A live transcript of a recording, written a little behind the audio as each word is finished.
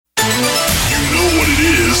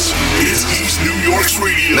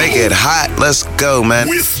Radio. Make it hot, let's go, man.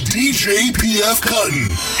 With DJ Pf Cuttin. In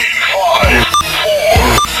 5,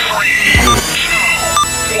 4, 3,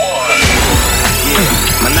 2,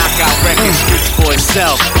 1. My knockout record speaks for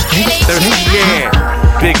itself. 30, yeah.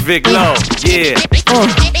 Big Vic Low, yeah.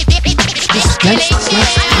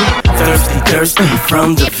 Thirsty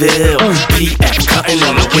from the Ville. Pf Cuttin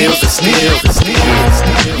on the wheels of steel.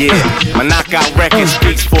 Yeah, my knockout record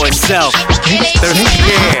speaks for itself. 30,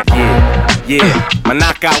 yeah. My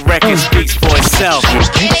knockout record speaks for itself.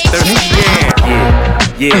 30,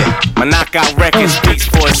 yeah. My knockout record speaks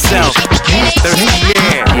for itself. 30,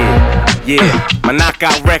 yeah. My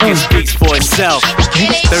knockout record speaks for itself.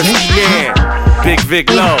 30, yeah. Big Vic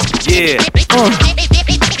Low, yeah.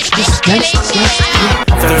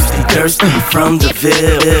 Thirsty from the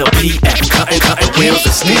Ville. Pf Cuttin wheels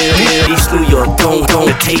of steel. East New York, don't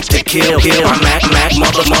hesitate to kill. My Mac,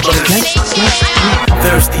 mother.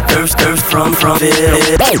 Thirsty from Ville.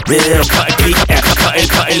 Pf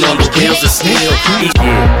Cuttin on the wheels of steel.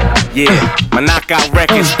 Yeah, my knockout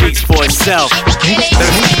record speaks for itself. 30,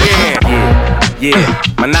 yeah.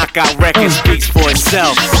 My knockout record speaks for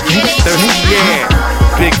itself. 30, yeah.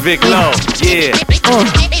 Big Vic Low, yeah.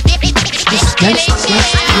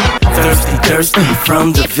 Thirsty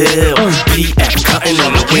from the Ville. Pf Cuttin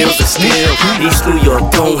on the wheels of steel. East New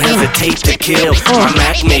York, don't hesitate to kill. My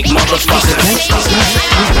Mac make motherfuckers.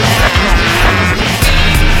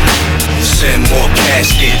 Send more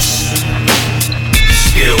caskets.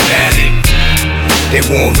 Skillmatic. They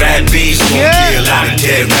want rap beats, gon' be a lot of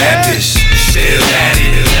dead rappers. Still at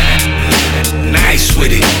it. Nice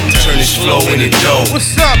with it. Turn this flow into dough.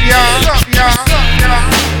 What's up, y'all?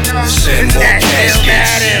 Send more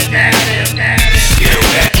caskets.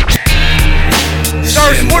 Skillmatic.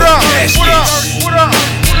 Thirst, what up?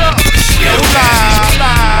 Skillmatic.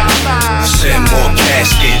 Send more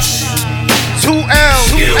caskets. 2L.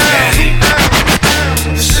 Skillmatic.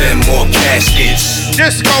 Send more caskets.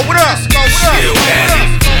 Disco, what up? Skillmatic.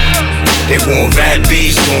 They want rap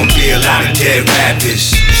beats, gon' be a lot of dead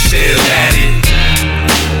rappers. Still at it.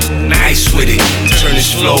 Nice with it. Turn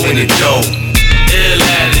this flow into dough. Ill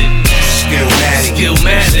at it. Skillmatic. Ill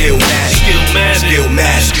at it. Skillmatic.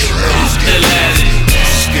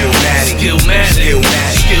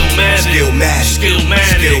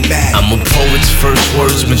 I'm a poet's first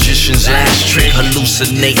words, magician's last trick.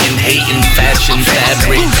 Hallucinating, hating, fashion,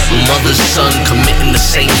 fabric. Mother's son committing the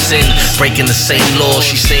same sin, breaking the same law.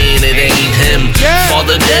 She saying it ain't him.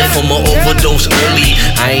 Father dead from an overdose early.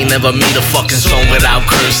 I ain't never made a fucking song without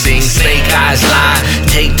cursing. Snake eyes lie,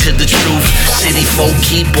 take to the truth. City folk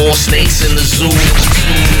keep all snakes in the zoo.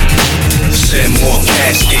 Send more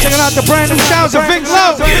caskets. Checking out the brand new sounds of Vic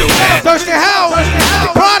Low. Thirstin HOWL,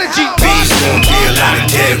 Prodigy. Beats gon' be a lot of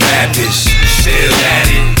dead rappers. Still at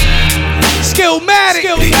it. Skillmatic.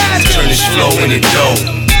 Turn this flow into dough.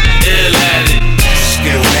 Ill at it.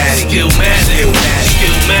 Skillmatic.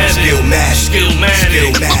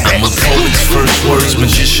 I'm a poet's first words,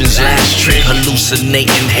 magician's last trick.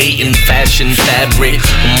 Hallucinating, hating, fashion, fabric.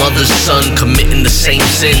 Mother's son committing the same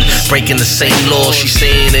sin, breaking the same law. She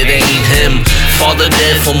saying it ain't him. Father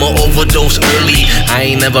dead from an overdose early. I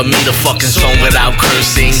ain't never made a fucking song without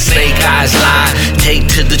cursing. Snake eyes lie, take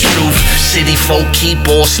to the truth. City folk keep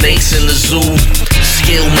all snakes in the zoo.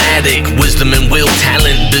 Skillmatic, wisdom and will,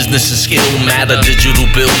 talent, business and skill matter. Digital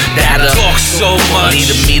build data. Talk so much. Need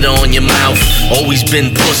a meter on your mouth. Always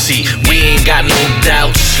been pussy. We ain't got no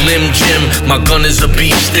doubt. Slim Jim, my gun is a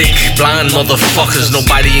beef stick. Blind motherfuckers,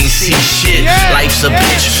 nobody ain't see shit. Life's a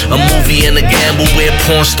bitch, a movie and a gamble where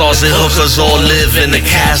porn stars and hookers all live in the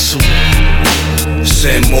castle.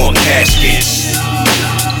 Send more caskets.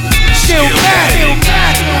 Skillmatic.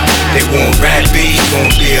 They want rap beats, gon'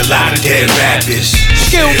 be a lot of dead rappers.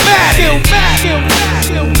 Skillmatic.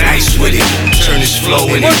 Nice with it. Turn this flow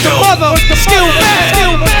into dough.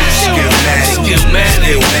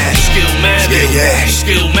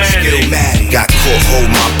 Skillmatic. Got caught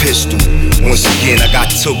holding my pistol. Once again, I got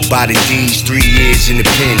took by the D's. 3 years in the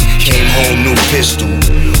pen. Came home, new pistol.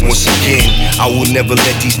 Once again, I will never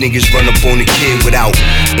let these niggas run up on the kid without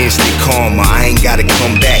instant karma. I ain't gotta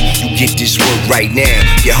come back. You get this work right now.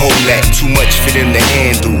 You hold that, too much for them to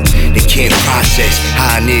handle. They can't process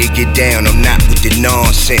how a nigga get down. I'm not with the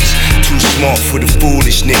nonsense. Too smart for the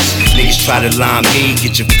foolishness. Niggas try to lie me,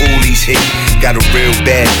 get your foolies hit. Got a real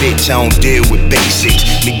bad bitch, I don't deal with basics.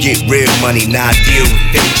 Me get real money, now I deal with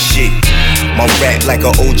fake shit. My rap like a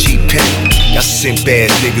OG pen. Y'all simp ass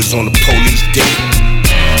niggas on the police dick.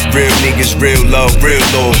 Real niggas, real love, real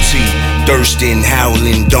loyalty. Thirstin,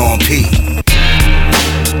 howling, Don P.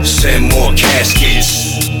 Send more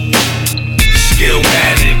caskets.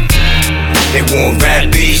 Skillmatic. They want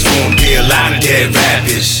rap beats, won't be a lot of dead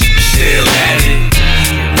rappers. Still at it,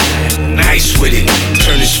 nice with it.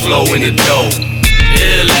 Turn this flow into dough.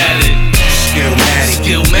 Ill at it. Skillmatic.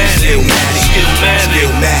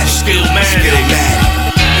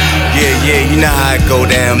 Yeah, you know how it go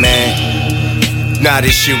down, man. Nah,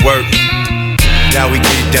 this shit work. Now we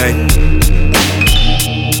get it done.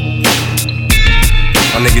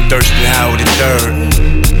 My nigga Thirstin Howl III.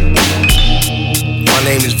 My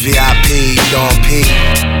name is VIP, Don P.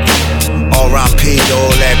 R.I.P. to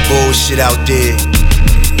all that bullshit out there.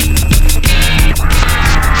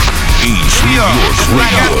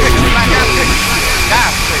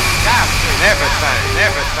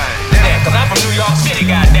 Everything. Yeah, cause I'm from New York City,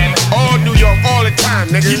 goddammit. All New York, all the time,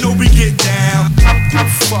 nigga. You know we get down.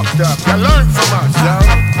 Fucked up. Now learn from us, yo.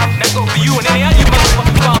 That go for you and any other you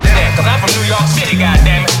motherfucking bum. Yeah, cause I'm from New York City,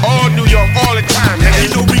 goddammit. All New York, all the time, nigga. You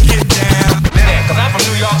know we get down. Yeah, cause I'm from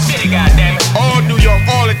New York City, goddammit. All New York,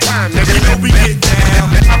 all the time, nigga. You know we get down.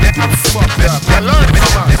 Fucked up. Now learn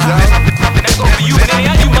from us, yo. That go for you and any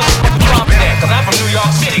other you motherfucking bum. Yeah, cause I'm from New York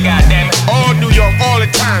City, goddammit. All New York, all the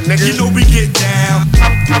time, nigga. You know we get down.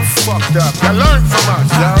 Fucked up. Now learn from us,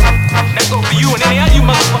 yo. That go for you and any other you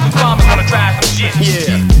motherfucking bombers wanna try some shit.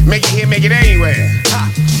 Yeah, make it here, make it anywhere.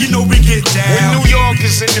 You know we get down. When New York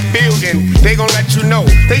is in the building, they gon' let you know.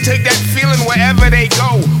 They take that feeling wherever they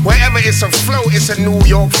go. Wherever it's a flow, it's a New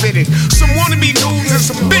York fitted. Some wannabe dudes and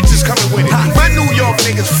some bitches coming with it. My New York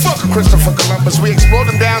niggas fuck Christopher Columbus. We explore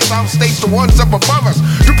them down south states, the ones up above us.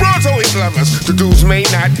 The bros always love us, the dudes may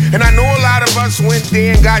not. And I know a lot of us went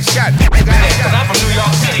there and got shot. Cause I'm from New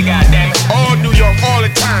York City, goddammit. All New York, all the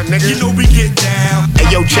time, nigga. You know we get down. Hey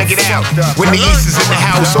yo, check it out. When the East is in the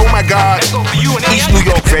house, oh my God. East New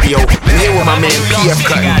York Radio. And here with my man Pf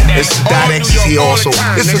Cuttin. It's the Dot X is here also.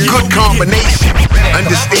 It's a good combination.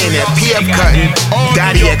 Understand that Pf Cuttin,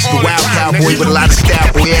 Dottie X, the wild cowboy with a lot of style.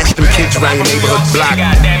 Boy, ask them kids around your neighborhood block.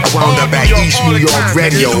 I wound up at East New York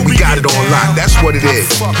Radio. We got it on lock. That's what it is.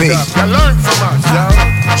 Peace.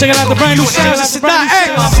 Check out the brand new sound. It's the Dot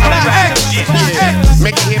X.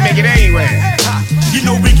 Make it here, make it anywhere. You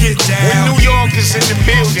know we get down. When New York is in the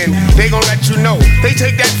building, they gon' let you know. They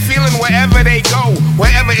take that feeling wherever they go.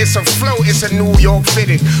 Wherever it's a flow, it's a New York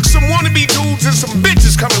fitted. Some wannabe dudes and some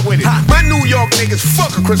bitches coming with it. My New York niggas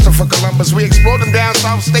fuck Christopher Columbus. We explore them down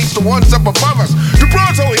south states, the ones up above us. The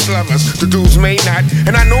bros always love us, the dudes may not.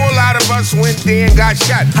 And I know a lot of us went there and got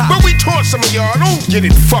shot. But we taught some of y'all, don't get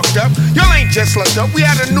it fucked up. Y'all ain't just looked up, we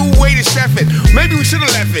had a new way to chef it. Maybe we should've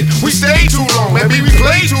left it. We stayed too long, maybe we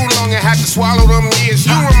played too long and had to swallow them years.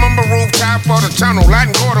 You remember rooftop or the tunnel,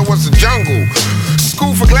 Latin Quarter was the jungle.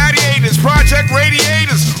 School for gladiators, project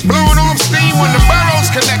radiators, blowing off steam when the boroughs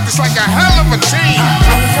connect. It's like a hell of a team.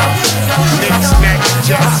 Knicks, Nets,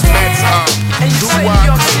 Jets, Mets,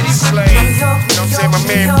 doo-wop, Slave. You know what I'm saying? My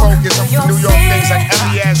man Focus, I'm from New York, things like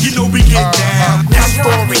Elias. You know we get down.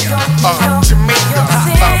 Astoria, Jamaica,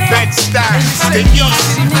 Bed-Stuy, the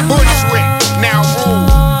East, Bushwick, now Rule,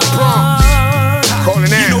 Bronx.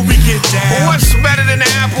 Calling out. You know we get down. But what's better than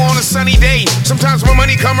an apple on a sunny day? Sometimes my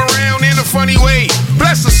money come around in a funny way.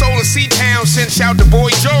 Bless the soul of C-Town, send shout to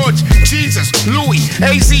Boy George, Jesus, Louis,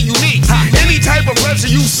 AZ, Unique. Any type of pleasure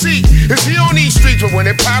you seek is here on these streets, but when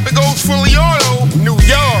it pop, it goes fully auto. New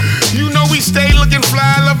York, you know we stay looking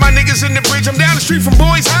fly. Love my niggas in the bridge. I'm down the street from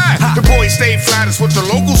Boys High. The boys stay fly, that's what the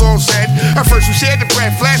locals all said. At first we shared the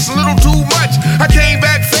bread, flashed a little too much. I came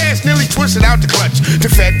back fast, nearly twisted out the clutch. The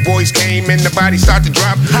fat boys came and the body started to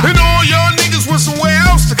drop. And all y'all niggas was somewhere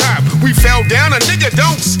else to cop. We fell down, a nigga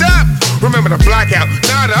don't stop. Remember the blackout,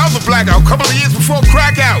 now the other blackout. Couple of years before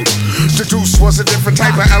crack out. The deuce was a different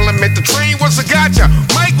type of element. The train was a gotcha.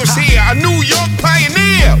 Mike was here, a New York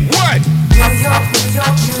pioneer. What? New York, New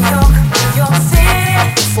York, New York, New York City.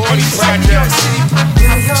 40 projects.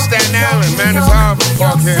 Staten Island, man, it's hard to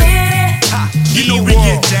fuck here. You know we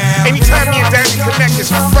get down. Anytime you're down, you connect,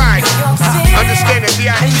 it's Friday. Understand that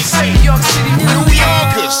DITC. New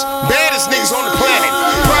Yorkers, baddest niggas on the planet.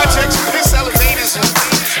 Projects, piss elevators.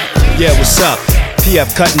 Yeah, what's up?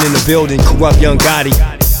 Pf Cuttin in the building, Corrupt Young Gotti,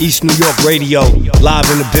 East New York Radio, live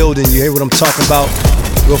in the building. You hear what I'm talking about?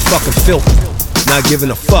 Real fucking filthy. Not giving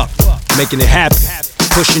a fuck, making it happen,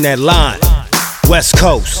 pushing that line. West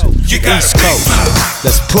Coast, East Coast,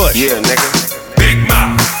 let's push. Yeah, nigga. Big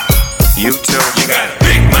mouth. You too. You got a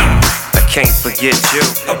big mouth. I can't forget you.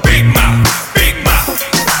 A big mouth. Big mouth.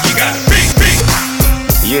 You got a big.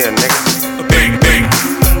 Yeah, nigga. A big.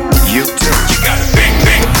 You too. You got a big.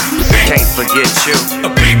 Can't forget you. A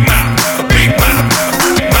big mouth. A big mouth.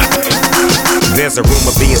 There's a rumor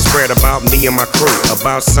being spread about me and my crew,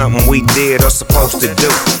 about something we did or supposed to do.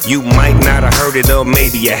 You might not have heard it or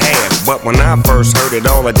maybe you have, but when I first heard it,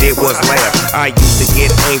 all I did was laugh. I used to get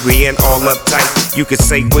angry and all uptight. You could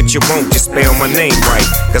say what you want, just spell my name right,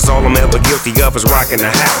 cause all I'm ever guilty of is rocking the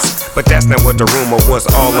house. But that's not what the rumor was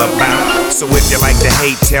all about. So if you like to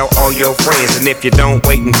hate, tell all your friends, and if you don't,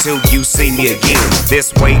 wait until you see me again.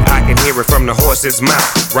 This way I can hear it from the horse's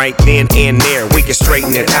mouth. Right then and there, we can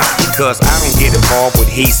straighten it out, cause I don't get involved with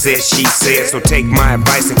he said, she said. So take my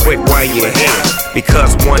advice and quit while you're ahead,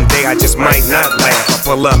 because one day I just might not laugh.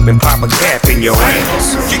 I'll pull up and pop a cap in your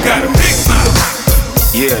ass. You got a big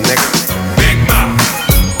mouth. Yeah, nigga. Big mouth.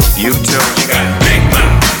 You too. You got a big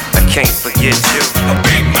mouth. I can't forget you. A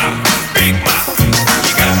big mouth. Big mouth.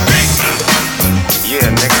 You got a big mouth. Yeah,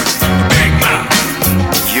 nigga. Big mouth.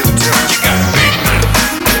 You too. You got a big mouth.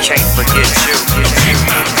 I can't forget you. A big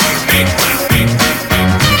mouth. Big mouth. Big mouth.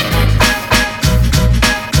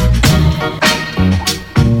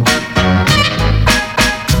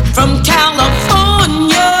 From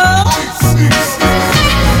California.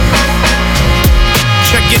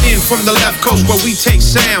 Check it in from the left coast where we take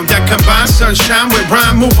sound that combines sunshine with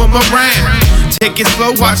rhyme, move 'em around. Take it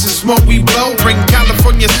slow, watch the smoke we blow. Bring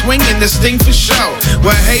California swing and this thing for show.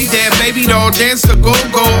 Well, hey there, baby doll, dance the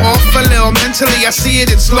go-go. Off a little mentally, I see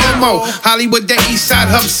it in slow-mo. Hollywood, the east side,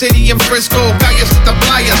 Hub City and Frisco. Fires at the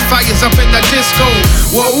flyers, fires up in the disco.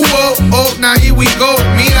 Whoa, whoa, oh, now here we go.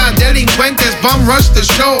 Mira, delincuentes, bum rush the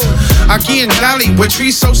show. Aquí in Cali, with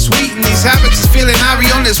trees so sweet, and these habits is feeling Ari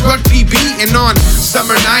on this Ruck P beating on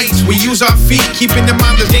summer nights. We use our feet, keeping in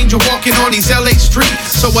mind the danger walking on these LA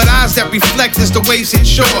streets. So with eyes that reflect as the waves hit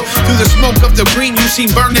shore. Through the smoke of the green, you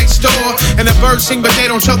seen burn next door. And the birds sing, but they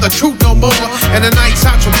don't tell the truth no more. And the night's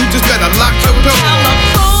hot, so you just better lock your door.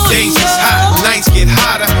 Days is hot, nights get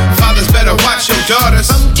hotter. Fathers better watch your daughters.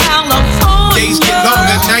 From California. Days get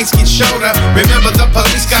longer, nights get shorter. Remember the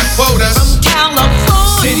police got quotas. From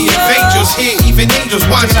California. City of angels, here even angels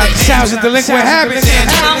watch that. Sounds of delinquent habits.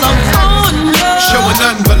 California. Showing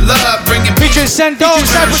nothing but love, bringing Featuring Sen Dog,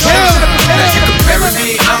 Cypress Hill. Now you compare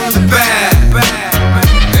me, I'm the bad.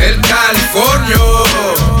 El California.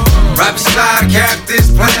 Right beside Cactus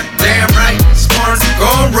Plant, damn right, Sparks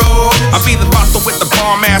gon' roll. I be the vato with the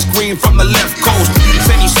bomb ass green from the left coast.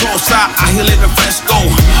 Senny Sosa, I heal it in fresco.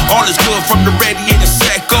 All is good from the ready and the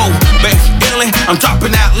set go. Baby, illin', I'm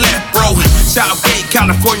dropping out left, bro. Southgate,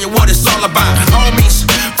 California, what it's all about. Homies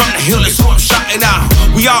from the hill is who I'm shouting out.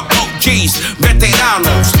 We all OGs,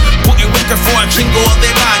 veteranos. Putting wicked for a chingo of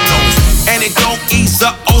their manos. And it don't ease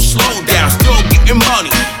up or slow down. Still getting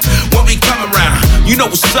money when we come around. You know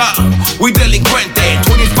what's up, we delinquente.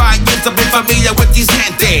 25 years I've been familiar with these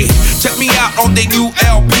gente. Check me out on the new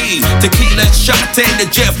LP. Tequila shot and the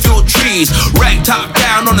jet fuel trees. Rack top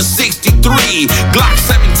down on the 63. Glock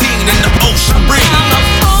 17 in the ocean breeze.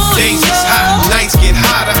 Days is hot, nights get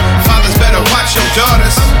hotter. Fathers better watch your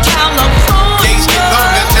daughters. Days get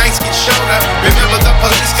longer, nights get shorter. Remember the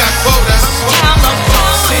police got quotas.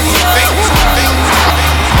 City of angels.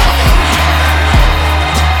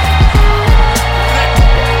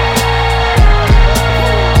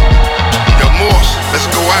 Let's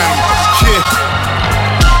go at 'em.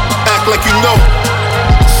 Yeah. Act like you know.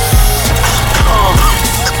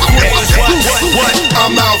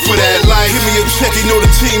 I'm out for that life. Give me a check, you know the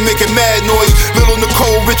team making mad noise. Little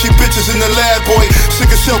Nicole, Richie bitches in the lab, boy. Sick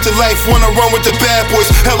of shelter life, wanna run with the bad boys.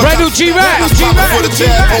 Brand new G-Rap, for the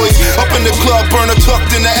bad boys. Up in the club, burner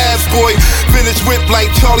tucked in the abs, boy. Vintage whip like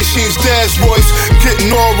Charlie Sheen's dad's voice.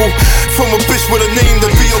 Getting oral from a bitch with a name to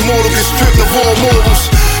be immortal. Get stripped of all morals.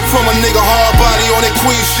 From a nigga hard body on that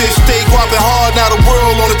queen shit. Stay guapping hard, now the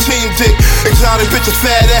world on a team dick. Exotic bitches,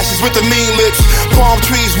 fat asses with the mean lips. Palm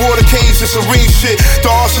trees, water caves, and serene shit.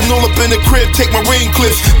 The arsenal up in the crib, take my ring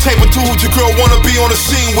clips. Type of dude your girl wanna be on the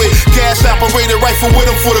scene with. Gas operated rifle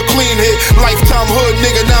with him for the clean hit. Lifetime hood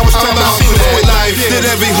nigga, now it's time to see that life. Did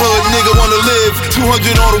every hood nigga wanna live.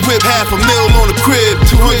 200 on the whip, half a mil on the crib.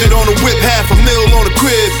 200 on the whip, half a mil on the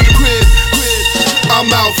crib. I'm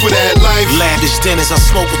out for that life. Lavish dinners, I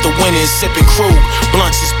smoke with the winners, sipping crew.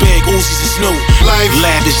 Blunts is big, Uzis is new. Life.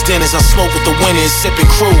 Lavish dinners, I smoke with the winners, sipping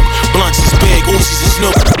crew. Blunts is big, Uzis is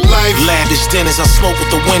new. Life. Lavish dinners, I smoke with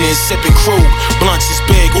the winners, sipping crew. Blunts is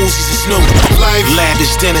big, Uzis is new. Life.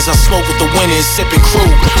 Lavish dinners, I smoke with the winners, sipping crew.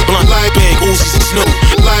 Blunts is big, Uzis is new.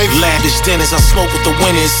 Life. Lavish dinners, I smoke with the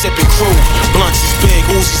winners, sipping crew. Blunts is big,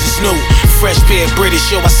 Uzis is new. Fresh pair British,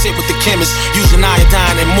 yo, I sit with the chemist, using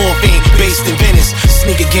iodine and morphine, based in Venice.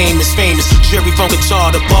 Sneaker game is famous, luxury from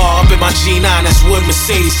guitar to bar. Up in my G9, that's wood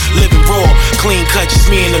Mercedes. Living raw, clean cut,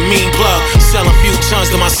 just me and the mean plug. Selling few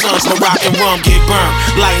tons to my sons, Moroccan rum get burned.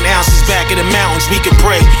 Lighting ounces back in the mountains, we can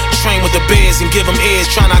pray. Train with the bears and give them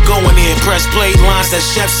ears, try not go in there. Press play lines that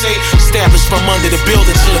chefs say. Established from under the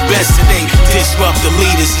building to the best today. Disrupt the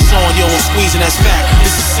leaders, it's on yo and squeezing, that's fact.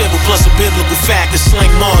 This is civil plus a biblical fact, the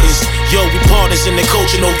slang martyrs. Yo, we partners in the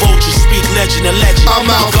culture, no vultures. Speak legend and legend. I'm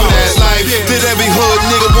out for that life. Did every hood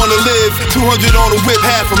nigga wanna live? 200 on the whip,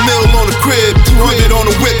 half a mil on the crib. 200 on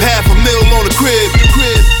the whip, half a mil on the crib.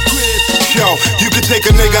 Yo, you can take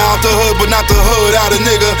a nigga out the hood, but not the hood out a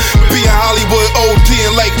nigga. Be in Hollywood, OD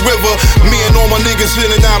and Lake River. Me and all my niggas in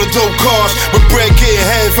and out of dope cars. But bread getting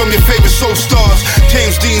head from your favorite soap stars.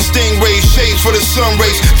 James Dean Stingrays, shades for the sun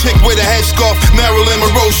rays. Chick with a headscarf, Marilyn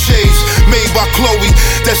Monroe shades. Made by Chloe,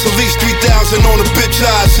 that's at least 3,000 on the bitch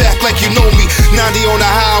eyes. Act like you know me. 90 on the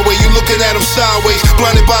highway, you looking at him sideways.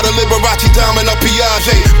 Blinded by the Liberace diamond up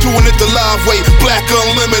Piaget. Doing it the live way, black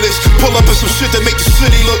unlimited. Pull up in some shit that make the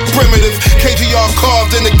city look primitive. KGR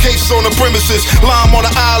carved in the case on the premises. Lime on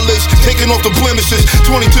the eyelids, taking off the blemishes.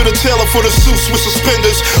 20 to the tailor for the suits with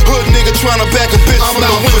suspenders. Hood nigga trying to back a bitch from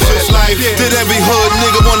the winters. Life did every hood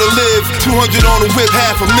nigga wanna live. 200 on the whip,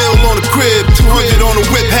 half a mil on the crib. 200 on the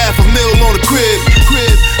whip, half a mil on the crib.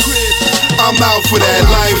 I'm out for that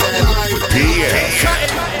life.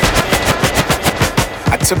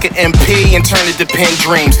 I took an MP and turned it to pen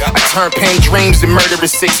dreams. I turned pen dreams to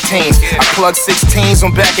murderous 16s. I plugged 16s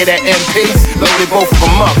on back of that MP, loaded both of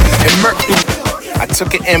them up and murked through. I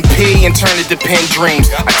took an MP and turned it to pen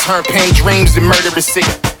dreams. I turned pen dreams to murderous 6.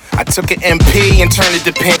 I took an MP and turned it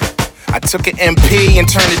to pen. I took an MP and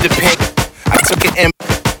turned it to pen. I took an M.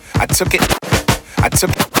 I took it. I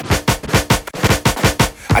took.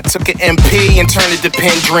 I took an MP and turned it to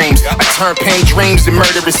pen dreams. I turned pen dreams to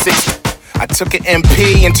murderous 6. I took an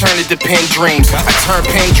MP and turned it to pen dreams. I turned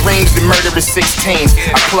pen dreams to murderous 16s.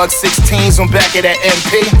 I plugged 16s on back of that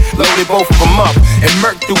MP, loaded both of them up and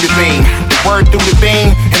murked through the beam. The word through the beam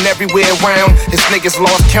and everywhere around. His niggas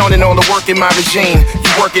lost counting all the work in my regime. You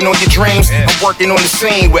working on your dreams, I'm working on the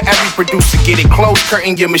scene. Where every producer get it close,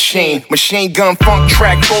 curtain your machine. Machine gun funk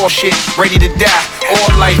track 4 shit, ready to die. All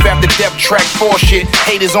life after death track 4 shit.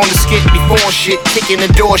 Haters on the skit before shit, kicking the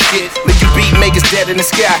door shit. Leave you beat makers dead in the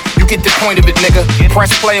sky. You get the point of it, nigga. Press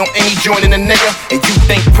play on any joint in a nigga, and you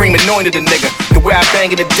think Preem anointed a nigga. The way I bang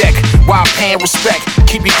in the deck, while paying respect.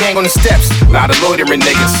 Keep your gang on the steps, lot of loitering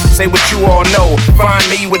niggas. Say what you all know. Find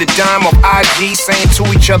me with a dime on IG, saying to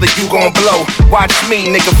each other, you gon' blow. Watch me,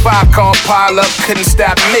 nigga, 5-car pile up, couldn't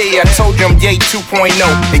stop me. I told you I'm Ye 2.0.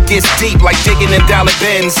 It gets deep like digging in dollar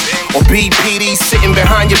bins, or BPD sitting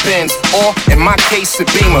behind your bins, or in my case, a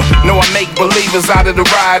Beamer. No, I make believers out of the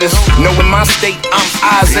riders. No, in my state, I'm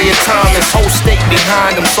Isaiah Thomas. Whole state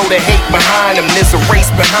behind them, so the hate behind them. There's a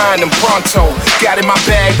race behind them, pronto. Got in my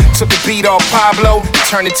bag, took a beat off Pablo,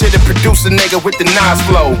 turned it to the producer nigga with the Nas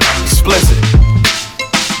flow. Explizit.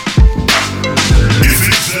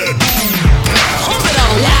 Pump it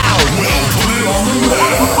on loud.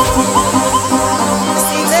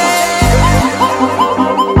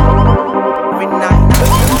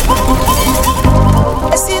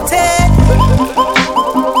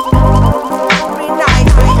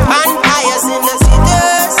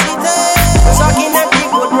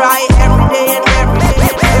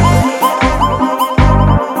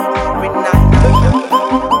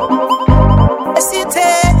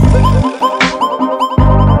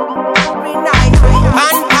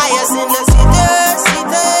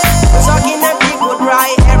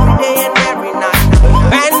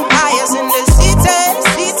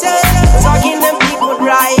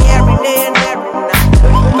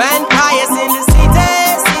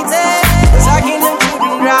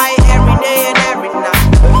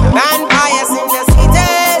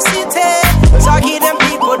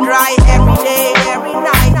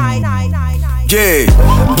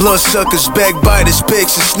 Bloodsuckers, backbiters,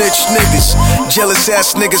 pigs, and snitch niggas. Jealous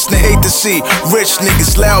ass niggas they hate to see rich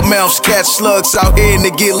niggas. Loudmouths, cat slugs out here and they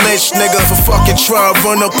get lynched, nigga. For fucking trying to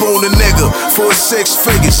run up on a nigga for 6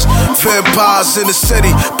 figures. Vampires in the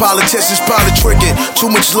city, politicians probably tricking. Too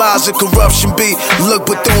much lies and corruption be. Look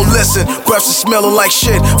but don't listen. Breaths are smelling like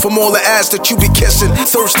shit from all the ass that you be kissing.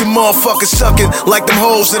 Thirsty motherfuckers sucking like them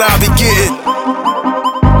hoes that I be getting.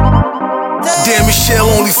 Damn, Michelle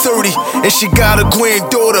only 30, and she got a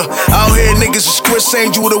granddaughter. Out here, niggas is Chris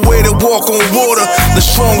Angel with a way to walk on water. The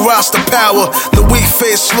strong roster power, the weak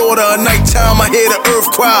face slaughter. At nighttime, I hear the earth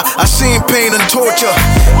cry. I seen pain and torture.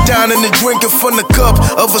 Down in the drinking from the cup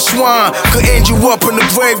of a swine. Could end you up in the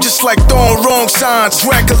grave just like throwing wrong signs.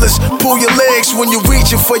 Dracula's pull your legs when you're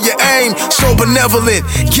reaching for your aim. So benevolent,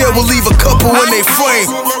 yeah, we'll leave a couple in they frame.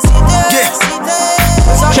 Yeah.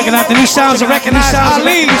 Checking out the new sounds of recognized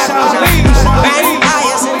Ali.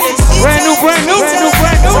 Brand new.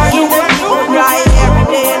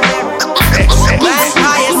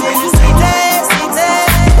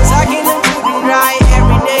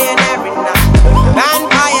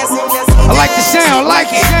 I like the sound, like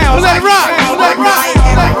it. Let it rock.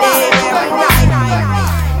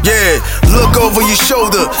 Yeah, look over your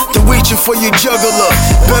shoulder, they're reaching for your jugular.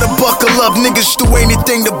 Better buckle up, niggas do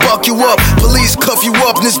anything to buck you up. Police cuff you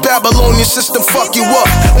up, and this Babylonian system fuck you up.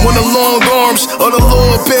 When the long arms of the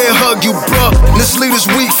Lord bear hug you, bruh. This leader's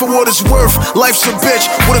weak for what it's worth. Life's a bitch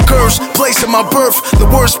with a curse, place in my birth. The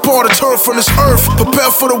worst part of turf on this earth. Prepare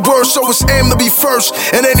for the worst, so it's aim to be first.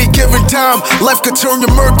 At any given time, life could turn your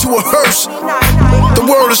murk to a hearse. The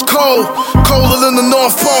world is cold, colder than the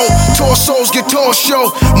North Pole. Torsos get tossed, yo.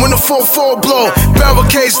 When the 4-4 blow,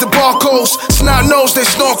 barricades the barcodes. Snot nose, they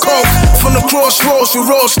snort coke. From the crossroads, we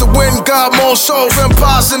rose to win God more souls.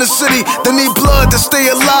 Vampires in the city, they need blood to stay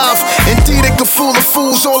alive. Indeed, they can fool the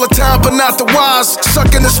fools all the time, but not the wise.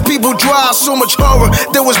 Sucking this people dry, so much horror.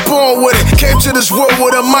 They was born with it. Came to this world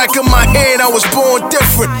with a mic in my hand, I was born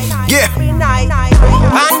different. Yeah.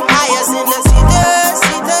 Vampires in the city,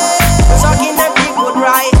 sucking the people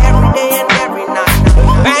dry every day and every night.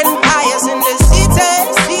 Vampires in the city,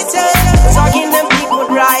 sucking them people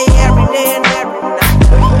dry every day and every night.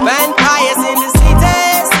 Vampires in the city,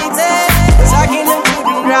 sucking them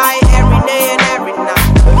people dry every day and every night.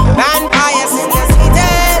 Vampires in the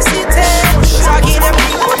city, sucking them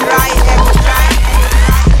people dry every night.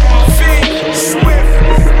 Fit, swift,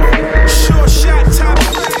 sure shot top.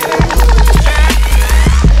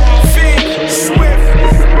 Fit, swift,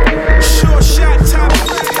 sure shot top.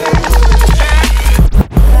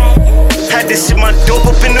 Had to sit my dope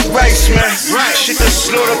up in the rice, man. Shit done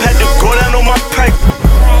slowed up, had to go down on my pipe.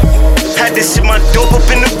 Had to sit my dope up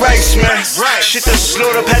in the rice, man. Shit done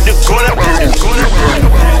slowed up, had to go down.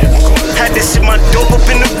 Had to sit my dope up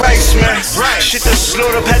in the rice, man. Shit done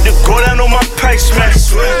slowed up, had to go down on my price, man.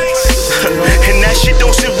 And that shit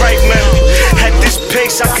don't sit right, man. At this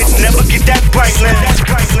pace, I could never get that bright, man.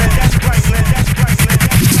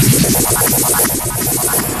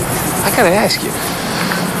 I gotta ask you.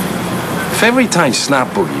 If every time Snot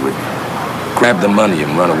Boogie would grab the money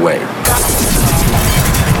and run away,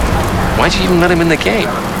 why'd you even let him in the game?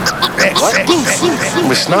 What?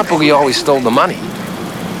 When Snot Boogie always stole the money,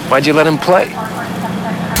 why'd you let him play?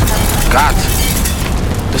 God,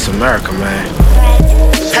 this America, man.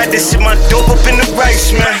 Had to sit my dope up in the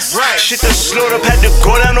rice, man. Shit done slowed up, had to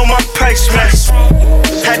go down on my price, man.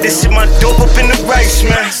 Had to sit my dope up in the rice,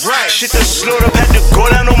 man. Shit done slowed up, had to go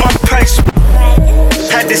down on my price.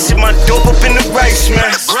 Had to sit my dope up in the rice,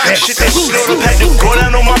 man. Shit done slowed up, had to go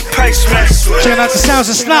down on my price, man. Check out the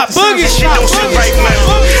sounds of Snot Boogie. Shit don't sit right, man.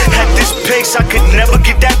 At this pace, I could never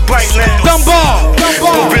get that bright, man. Dumb ball.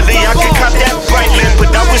 But really, I could cop that bright, man.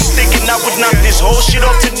 But I was thinking I would knock this whole shit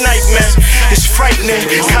off tonight, man. It's frightening.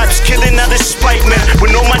 Cops killing out of spite, man.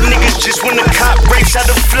 When all my niggas just when the cop breaks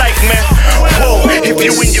out of flight, man. Whoa, if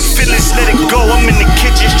you in your feelings, let it go. I'm in the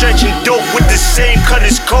kitchen stretching dope with the same cut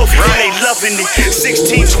as coke, and they loving it.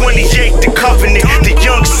 1628, the covenant. The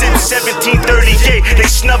young sip 1738, they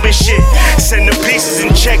snubbing shit. Send the pieces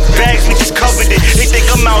in check bags, we just covered it. They think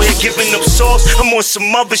I'm out here giving up sauce, I'm on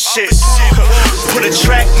some other shit. Put a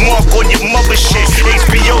track mark on your mother shit.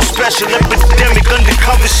 HBO special epidemic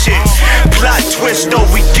undercover shit. Plot twist though,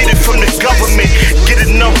 we get it from the government. Get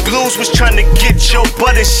enough blues, was trying to get your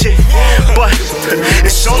butt and shit. But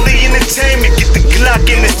it's only entertainment. Get the Glock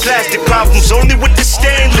in this plastic problems, only with the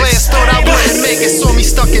stainless. Players thought I wouldn't make it, saw me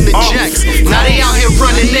stuck in the jacks. Now they out here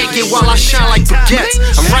running naked while I shine like baguettes.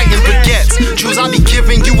 I'm writing baguettes, jewels I be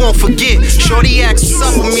giving you won't forget. Shorty asked what's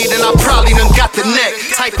up with me, then I probably done got the neck.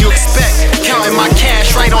 Type you expect, counting my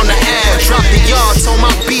cash right on the ad. Drop the yard, told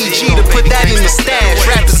my BG to put that in the stash.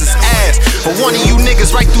 Rappers is ass, but one of you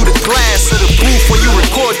niggas right through the glass of the booth when you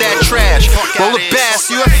record that trash. Roll a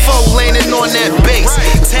bass, UFO landing on that bass.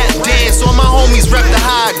 Tap dance, all my homies rep the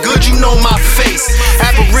high. Good, you know my face.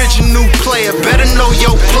 Aboriginal player, better know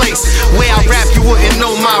your place. Where I rap, you wouldn't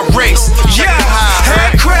know my race. Yeah,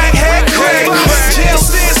 head crack, jail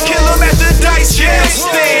stands, kill 'em at the dice, jail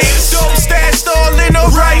stands. Dope stashed all in the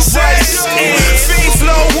rice ice. Fiend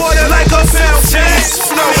flow water like a fountain.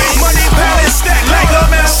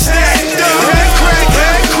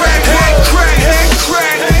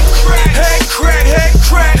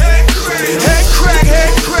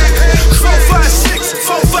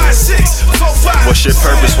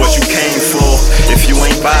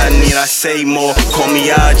 say more. Call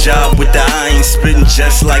me Ajab with the iron, spitting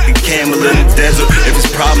just like a camel in the desert. If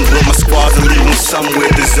it's problems with my squads, I leave them somewhere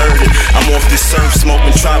deserted. I'm off this surf,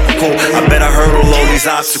 smoking tropical. I bet I hurdle all these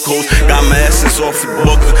obstacles. Got my essence off of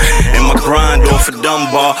Booker and my grind off of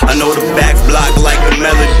Dunbar. I know the back block like a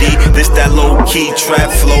melody. This that low-key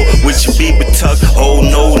trap flow with your beat but tuck. Oh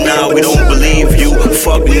no, nah, we don't believe you.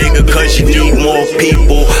 Fuck nigga, cause you need more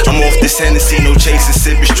people. I'm off this Hennessy, no chasing,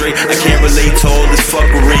 sipping straight. I can't relate to all this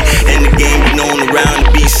fuckery. In the game, you known around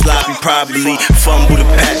to be sloppy. Probably fumble the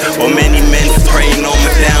pack, or many men praying on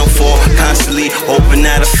my downfall. Constantly hoping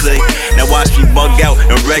that I flick. Now watch me bug out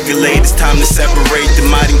and regulate. It's time to separate the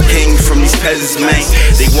mighty king from these peasants, man.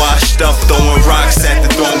 They washed up, throwing rocks at the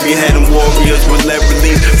throne. Beheading warriors with lead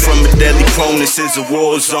release from a deadly crone. This is a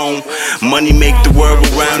war zone. Money make the world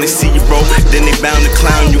around. They see you broke, then they bound to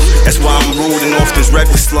clown you. That's why I'm rooting off this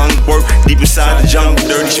reckless slung work. Deep inside the jungle,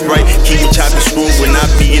 dirty Sprite. Keep it chopping screw when I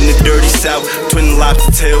be in the dirty south. Twin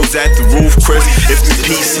lobster tails at the roof, Chris. If the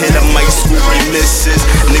piece hit, I might screw your misses.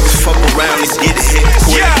 Niggas fuck around and get hit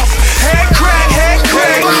quick. Yo, head crack,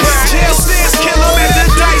 jail stands, kill 'em at the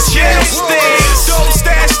dice, jail stands. Dope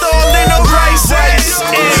stashed all in the rice.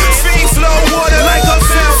 Fiend flow water like a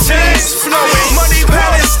fountain. Money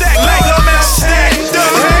pallet stack like a mountain.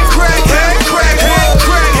 Head crack.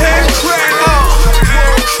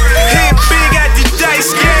 Hit big at the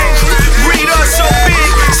dice game. Read us so big.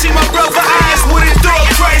 See my brother eyes wouldn't throw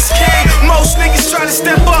a price game. Most niggas try to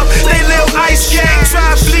step up, they little ice gang. Try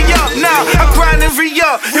to flee up, now I grind and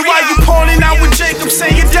re-up. And while you pawning out with Jacob, say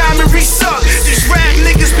your diamond re-suck. These rap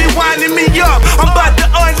niggas be winding me up. I'm about to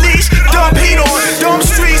unleash dumb heat on dumb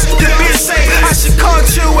streets. The bitch say I should come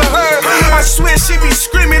to with her. I swear she be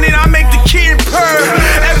screaming and I make the kid purr.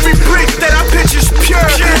 Every brick that I pitch is pure.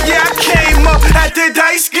 Yeah, I came up at the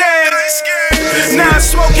dice game. Now I'm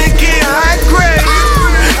smoking, get high grade.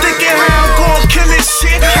 Thinking how I'm gon' kill this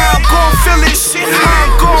shit, how I'm gon' feel this shit, how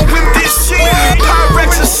I'm gon' whip this shit.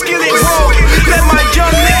 Pyrex a skillet roll. Let my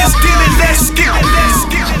young niggas deal it, let's get it.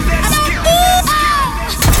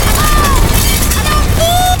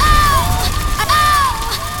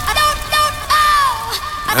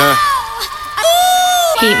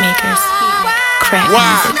 HeatMakerz. Crack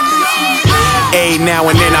music. A now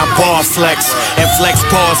and then I bar flex and flex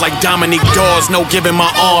bars like Dominique Dawes, no giving my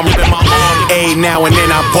arm. A now and then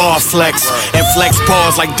I bar flex and flex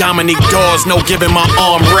bars like Dominique Dawes, no giving my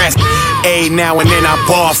arm rest. A now and then I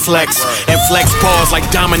bar flex and flex bars like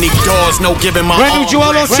Dominique Dawes, no giving my arm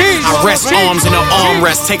rest. I rest arms in an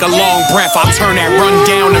armrest, take a long breath. I turn that run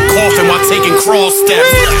down and coffin while taking crawl steps.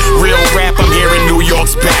 Real rap, I'm here in New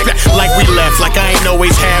York's back. Like we left, like I ain't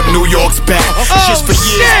always have New York's back. Just for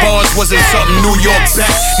years, bars wasn't something New York's back.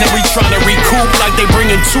 Now we tryna recoup like they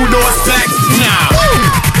bringing 2 doors back. Nah.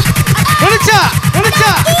 On the top.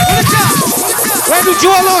 Where do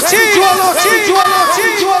Joel Ortiz?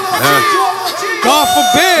 God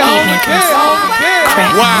forbid.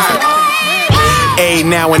 Why? A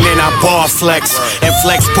now and then I bar flex and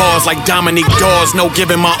flex bars like Dominique Dawes, no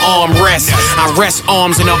giving my arm rest. I rest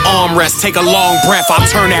arms in an armrest, take a long breath. I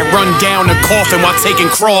turn that run down and coffin while taking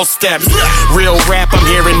crawl steps. Real rap, I'm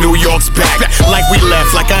here in New York's back. Like we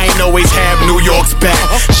left, like I ain't always have New York's back.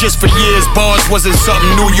 Just for years, bars wasn't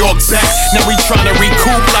something New York's back. Now we tryna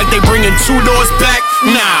recoup like they bringing 2 doors back.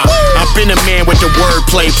 Nah, I've been a man with the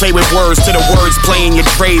wordplay. Play with words till the words play in your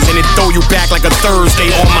trays and it throw you back like a Thursday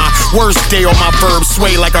on my worst day. On my verbs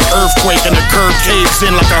sway like an earthquake and the curve caves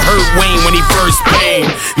in like a hurt Wayne when he first came.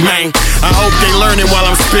 Man, I hope they learning while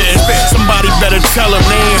I'm spitting. Somebody better tell them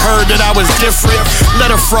they ain't heard that I was different. Let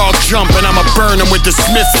a frog jump and I'ma burn him with the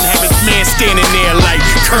Smiths and have his man standing there like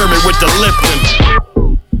Kermit with the Lipton.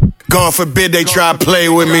 God forbid they try to play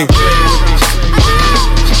with me.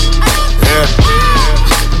 Yeah.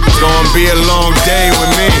 It's gonna be a long day with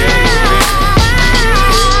me.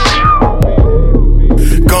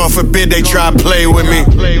 God forbid they try to play with me.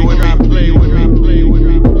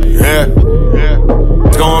 Yeah.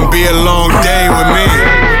 It's gonna be a long day with me.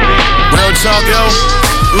 Real talk, yo.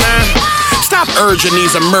 Man. Stop urging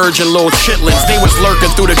these emerging little chitlins. They was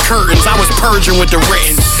lurking through the curtains. I was purging with the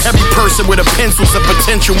written. Every person with a pencil's a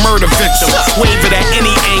potential murder victim. Wave it at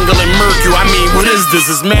any angle and murk you. I mean, what is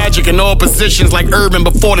this? It's magic in all positions like Urban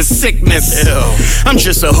before the sickness. Ew. I'm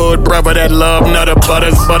just a hood brother that love nutter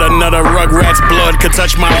butters, but another rugrat's blood could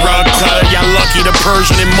touch my rug cutter. Y'all lucky the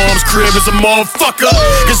Persian in mom's crib is a motherfucker.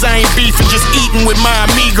 Cause I ain't beefing, just eating with my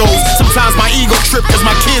amigos. Sometimes my ego trip cause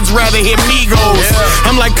my kids rather hear me goes.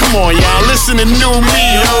 I'm like, come on, y'all, listen. listen to new me,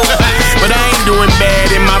 yo. But I ain't doing bad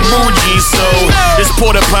in my bougie, so it's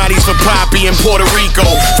porta potties for Poppy in Puerto Rico.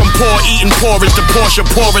 From poor eating porridge to Porsche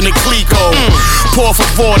pouring the Clico. Pour for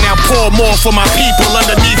four, now pour more for my people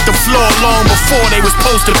underneath the floor long before they was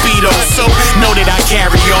supposed to be those. So know that I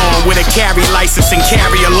carry on with a carry license and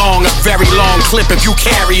carry along a very long clip if you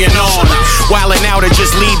carrying on. Wildin' out or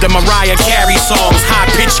just leave the Mariah Carey songs, high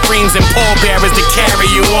pitched screams and pallbearers to carry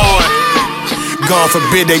you on. God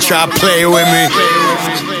forbid they try to play with me.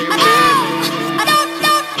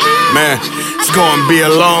 Man, it's gonna be a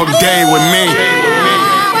long day with me.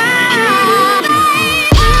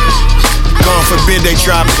 God forbid they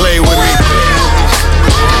try to play with me.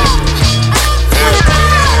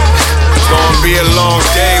 It's gonna be a long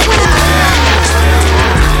day with me.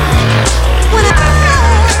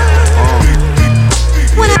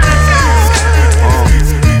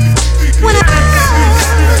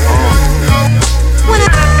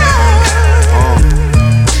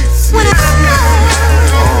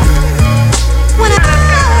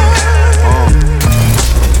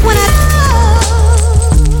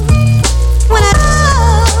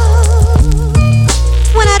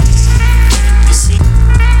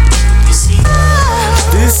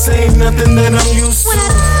 Ain't nothing that I'm used to.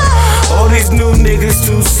 All these new niggas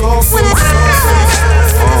too soft.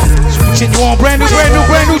 Continue on, brand new,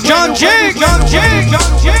 John Jigg. Let's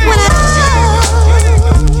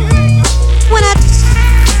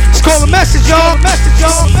call a message, y'all.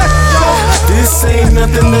 This ain't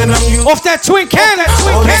nothing that I'm used to. Off that twin cannon.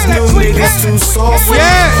 All these new niggas too soft.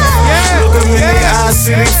 Yeah. Look them in the eyes,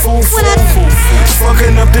 see they fool.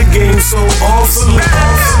 Fucking up the game so awfully.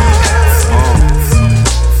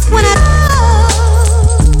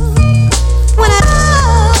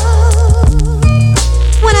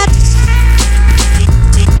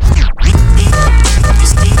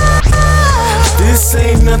 This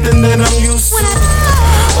ain't nothing that I'm used to.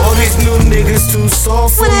 All these new niggas too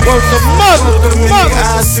soft for me. Look them in the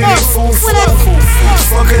eyes, see they fool.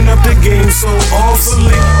 Fucking up the game so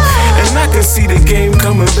awfully. And I can see the game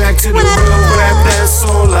coming back to the real rap, that's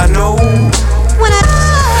all I know.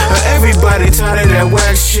 Everybody tired of that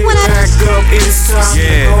whack shit. Back up, it's time to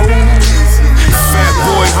go. Fat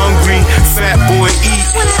boy hungry, fat boy eat.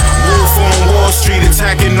 Wolf on Wall Street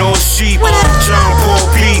attacking all sheep. John Paul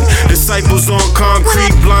Pete, disciples on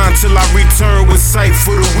concrete. Blind till I return with sight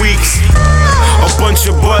for the weak. A bunch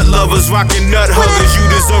of butt lovers rocking nut huggers. You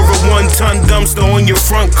deserve a 1-ton dumpster on your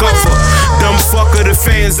front cover. Dumb fucker, the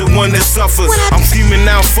fans the one that suffers. I'm fuming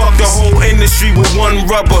now, fuck the whole industry with one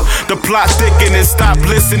rubber. The plot thickening, stop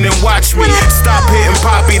listening, watch me. Stop hitting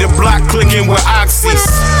Poppy, the block clicking with oxys.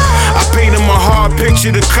 I paint him a hard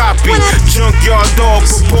picture to copy. Junkyard dog,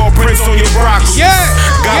 put paw prints on your broccoli.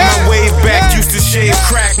 Got my wave back, used to shave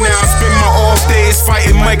crack. Now I spend my off days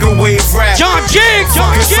fighting microwave rap. John Jigg,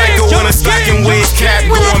 fucking psycho on a stocking wave cat.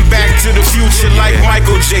 Going back to the future like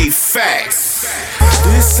Michael J. Facts.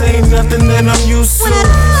 This ain't nothing that I'm used to.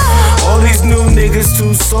 All these new niggas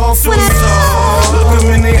too soft for me. Look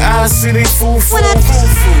them in the eyes, see they fool.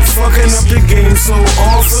 Fucking up the game so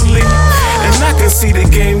awfully. And I can see the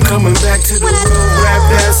game coming back to the real rap,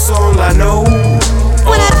 that's all I know.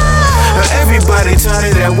 Everybody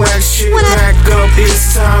tired of that whack shit. Back up,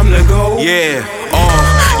 it's time to go. Yeah,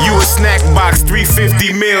 you a snack box,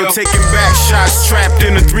 350 mil. Taking back shots, trapped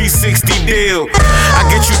in a 360 deal. I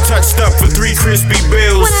get you touched up for 3 crispy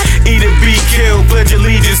bills. Eat and be killed, pledge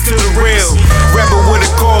allegiance to the real. Rebel with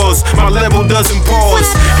a cause, my level doesn't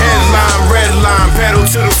pause. Headline, red line, pedal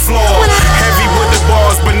to the floor. Heavy with the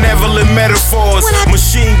bars, benevolent metaphors.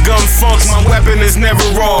 Machine gun funk, my weapon is never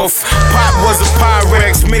off. Pop was a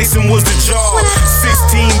Pyrex, Mason was the jaw.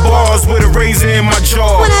 16 bars with a razor in my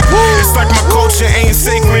jaw. It's like my culture ain't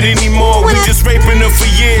sacred anymore. We just raping her for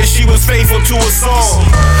years, she was faithful to us all.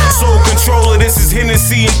 Soul controller, this is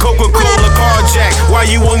Hennessy and Coca-Cola. Carjack, why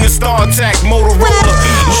you on your Star Attack Motorola?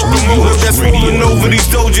 Locomotive that's rolling over these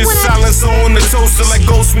doges. Silence on the toaster like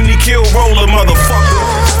Ghost when he kill Roller, motherfucker.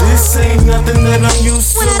 This ain't nothing that I'm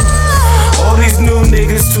used to. All these new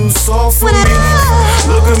niggas too soft for me.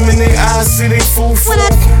 Look them in the eyes, see they fool.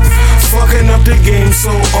 Fucking up the game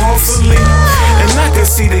so awfully. And I can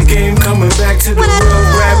see the game coming back to the real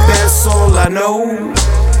rap, that's all I know.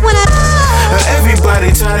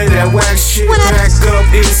 Everybody tired of that whack shit. Back up,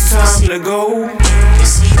 it's time to go.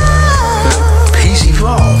 Peace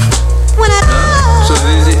evolve. So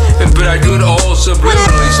but I do it all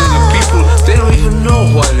subliminally, so the people, they don't even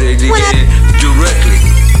know why they get it directly,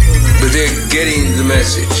 but they're getting the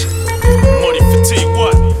message. Money fatigue,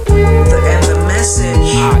 what? And the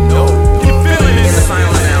message, I know. You feel it? In the final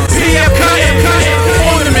analysis. Pf Cuttin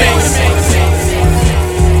on the mix.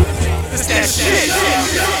 It's the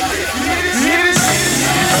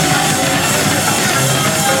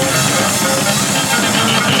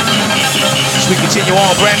you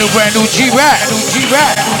on brand new G-Rap.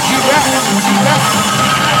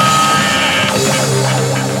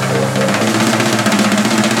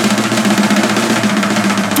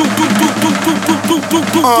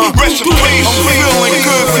 Rest in peace. I'm feeling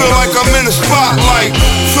good, feel like I'm in the spotlight.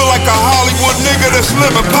 Feel like a Hollywood nigga that's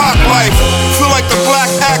living pop life. Feel like the black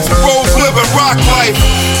actor Rose living rock life.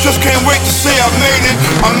 Just can't wait to say I made it.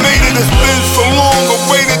 It's been so long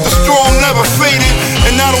awaited. The storm never faded.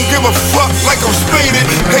 And I don't give a fuck like I'm spaded.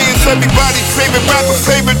 Hey, it's everybody's favorite rapper,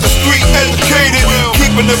 favorite, the street educated.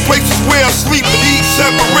 Keeping the places where I sleep and eat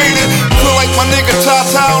separated. Feel like my nigga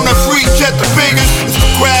Tata on a free jet to Vegas. It's the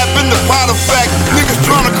grab and the bottom fact. Niggas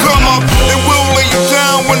tryna come up, they will lay you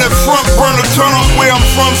down when that front burner turn up. Where I'm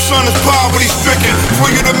from, son, is poverty stricken. For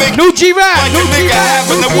you to make new G-Rap, like a nigga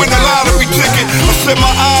having to win a lottery ticket. I set my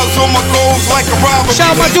eyes on my goals like a robber. Shout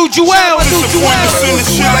out my dude Joel. Disappointment, sending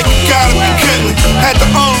shit like you gotta be kidding. Had to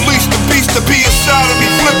unleash the beast to be inside of me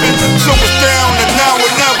flipping. So it's down and now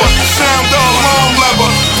or never. Sound the alarm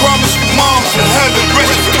lever. Promise you moms in heaven.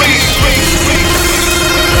 Rest in peace.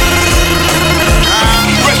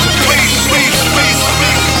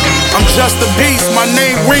 I'm just a beast, my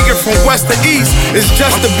name ringing from west to east. It's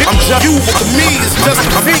just a beast. I'm just you to me. It's just a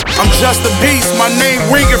beast. I'm just a beast, my name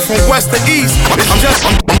ringing from west to east.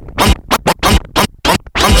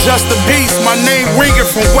 I'm just a beast, my name ringing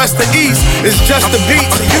from west to east. It's just a beat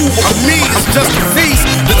to you, but to me, it's just a feast.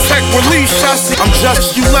 The tech release, Chasin. I'm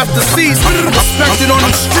just, you left the seats. I'm respected on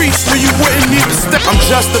them streets where you wouldn't even step. I'm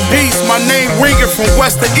just a beast, my name ringing from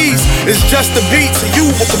west to east. It's just a beat to you,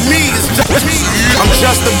 but to me, it's just I'm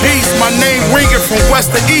just a beast, my name ringing from west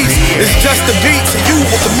to east. It's just a beat to you,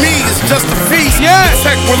 but to me, it's just a feast. The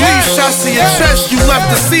tech release, Chasin, your chest, you left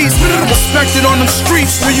the seats. I'm respected on them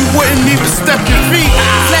streets where you wouldn't even step your feet.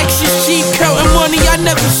 Flex your sheep, counting money, I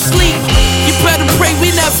never sleep. You better pray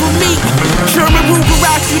we never meet. German Ruger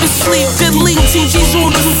rock you to sleep. Good lean TG's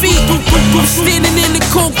on the feet. I'm standing in the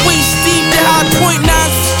coke waist deep. The high point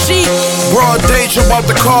 9's cheap. Broad day, jump out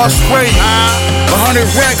the car straight. 100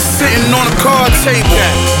 racks sitting on a card table.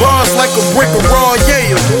 Bars like a brick of raw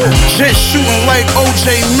Yale. Jet shooting like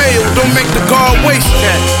OJ Mayo. Don't make the guard waste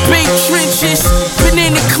that. Big trenches, been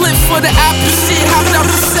in the clip for the opposite. Hopped out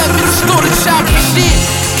the 7, started chopping shit.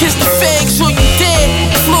 Kiss the fags or you dead.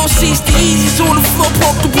 Floor seats, the Easy's on the floor.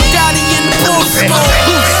 Park the Bugatti in the ball store.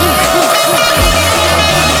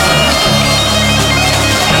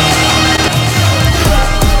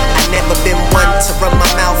 I never been one to run my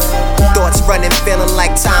mouth. Thoughts running, feeling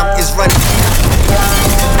like time is running.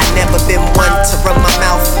 I never been one to run my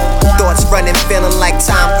mouth. Thoughts running, feeling like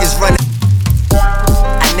time is running.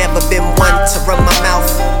 I never been one to run my mouth.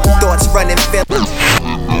 Thoughts running, feeling.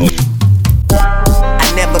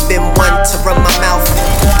 Never been one to run my mouth.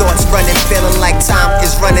 Thoughts running, feeling like time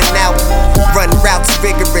is running out. Run routes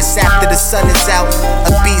rigorous after the sun is out.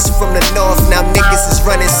 A beast from the north, now niggas is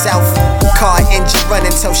running south. Car engine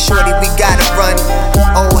running, tell shorty we gotta run.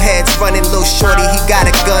 Old heads running, little shorty he got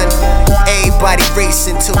a gun. Everybody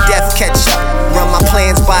racing till death catch up. Run my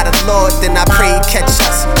plans by the Lord, then I pray he catch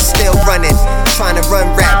us. Still running, trying to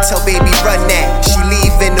run rap, tell baby run that. She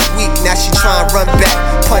leave in a week, now she trying to run back.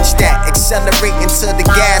 Punch that, accelerate until the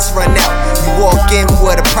gas run out. You walk in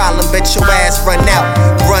with a problem, bet your ass run out.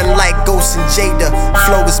 Run like Ghost and Jada,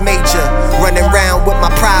 flow is major. Running around with my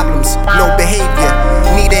problems, no behavior.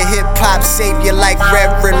 Need a hip hop savior like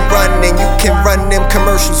Reverend Run, and you can run them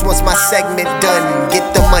commercials once my segment done. Get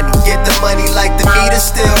the money like the meter's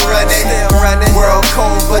still running. World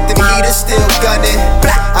cold, but the meter's still gunning.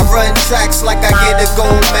 I run tracks like I get a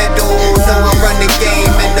gold medal. No, I run the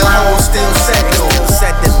game and the hole still settling.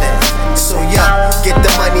 So yeah, get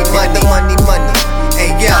the money.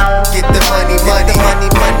 Hey yeah, get the money. Got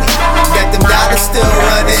them dollars still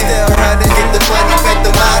running. Get the money, bet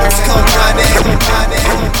the models come running.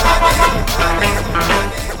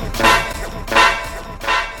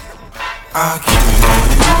 I can't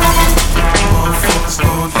motherfuckers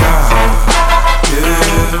gon' die.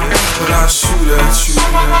 Yeah, but I shoot at you.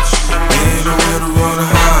 Ain't nowhere to run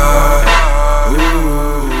and hide.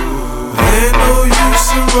 Ooh, ain't no use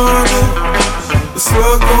in running. The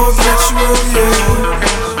slug gon' get you in the end.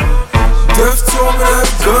 Death told me that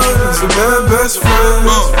gun is a man's best friend.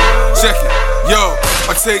 Check it, yo.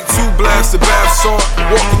 I take 2 blasts of bath salt,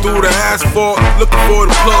 walking through the asphalt, looking for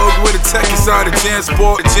the plug with a tech inside the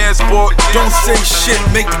Jansport. Don't say shit,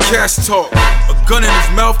 make the cash talk. A gun in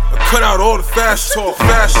his mouth, I cut out all the fast talk.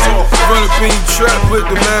 Run up in trap with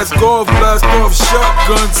the mask off, blast off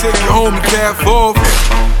shotgun, take your home and calf off.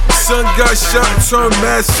 Son got shot and turned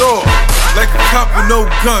mask off. Like a cop with no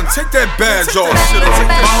gun, take that badge off.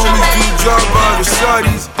 My homie D drive by the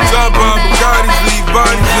shotties, Sunburn Bugattis leave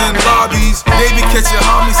bodies in lobbies. They be catching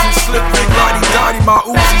homies and slip like Lottie Dottie. My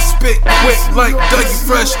Uzi spit quick like Dougie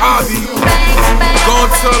Fresh Hobby.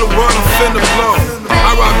 Gon' tell the world I'm finna blow.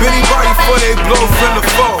 I rob anybody before they blow finna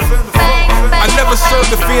foe. I never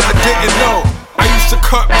served a fiend I didn't know. I used to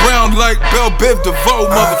cut brown like Bell Biv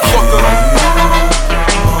DeVoe, motherfucker.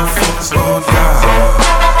 Motherfuckers gon' die.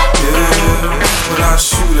 Yeah, when I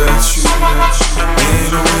shoot at you,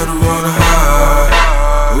 ain't nowhere to run or hide.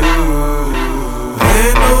 Ooh,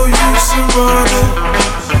 ain't no use in running.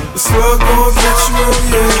 The slug gon' get you,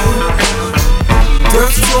 yeah.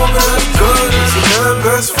 Death told me that gun is a man's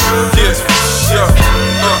best friend. Yes, yeah,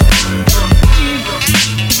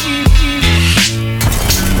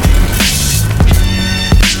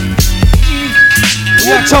 We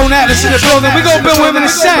got Tone Atlas in the building. We gon' build women in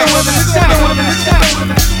sack.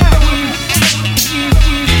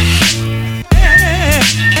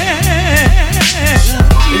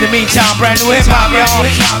 In the meantime, brand new hip hop,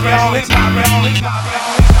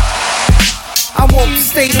 I woke the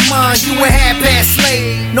state of mind, you a half-ass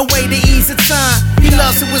slave. No way to ease the time. He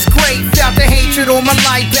loves it was great. Felt the hatred on my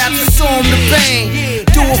life, about to show him the pain.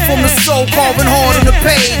 Do it from the soul, carving hard on the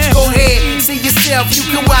page. Go ahead, see yourself, you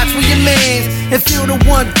can watch with your mans and feel the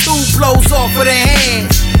 1-2 blows off of their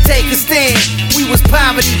hands. Take a stand, we was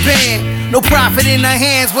poverty banned. No profit in our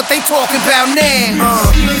hands, what they talking about now?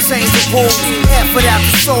 Change the rules, effort out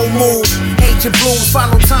the soul move. Ancient blues,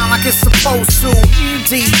 follow time like it's supposed to.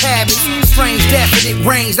 Deep habits, strange definite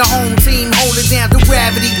range. The home team holding down the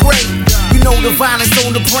gravity great. You know the violence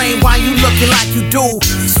on the brain, why you looking like you do?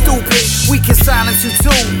 Stupid, we can silence you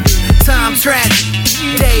too. Time tragic,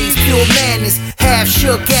 days pure madness. Half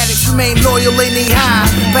shook addicts remain loyal in the high.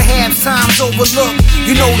 Perhaps times overlooked,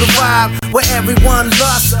 you know the vibe. Where everyone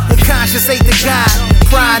lusts, and conscience ain't the guide.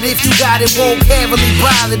 Pride if you got it, won't heavily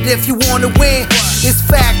bothered. If you wanna win, it's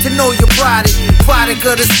fact to know you're product. Product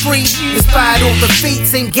of the street, inspired off the feet.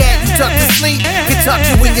 Same gat you tuck to sleep, can tuck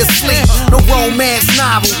you in your sleep. No romance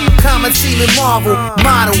novel, common seeming marvel.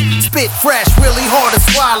 Model, spit fresh, really hard to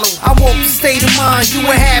swallow. I woke the state of mind, you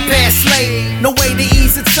a half-ass slave. No way to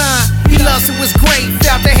ease the time, he loves it was great.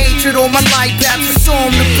 Felt the hatred on my life, about to show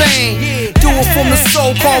him the pain. Do it from the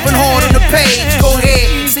soul, carving hard on the page. Go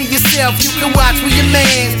ahead, see yourself, you can watch with your mans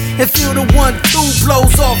and feel the 1-2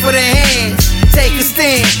 blows off of their hands. Take a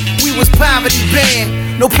stand, we was poverty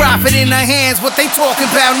banned. No profit in our hands, what they talking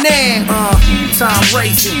about now? Time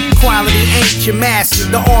racing, quality ain't your master.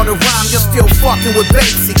 The art of rhyme, you're still fucking with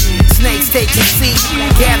basic. Snakes take your seat,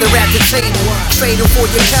 gather at the table. Fatal for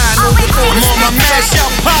your kind, no I'm on my mash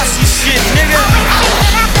out posse shit, nigga.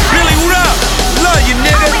 Billy, what up? Love you,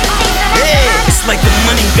 nigga. Yeah, it's like the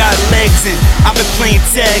money got legs in. I've been playing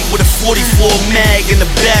tag with a 44 mag in the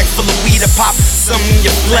bag full of weed. I pop some in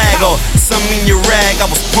your flag or some in your rag. I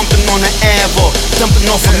was pumping on the Av or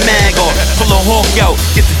dumping off a mag or pull a hawk out,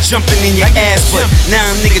 get the jumping in your ass. But now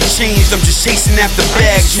a nigga changed, I'm just chasing after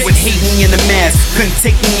bags. You would hate me in the mask, couldn't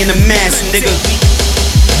take me in the mask, nigga.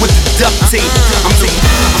 With the duct tape, I'm the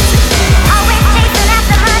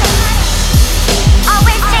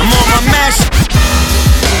I'm on my mash.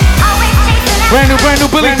 Brand new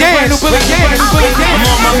Billy Dance. I'm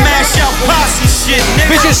on my mash out posse shit,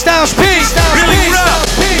 nigga. Vision Styles P. Really rough.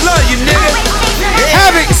 Love you, nigga.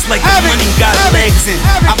 Havoc. It's like the money got legs in.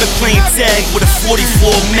 I've been playing tag with a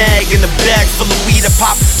 44 mag in the bag full of weed. I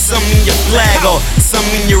pop some in your flag or some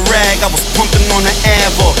in your rag. I was pumping on the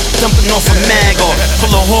Av or dumping off a mag or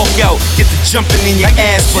pull a hawk out, get the jumping in your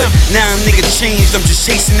ass. But now a nigga changed, I'm just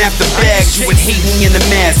chasing after bags. You would hate me in the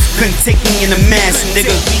mask, couldn't take me in the mask,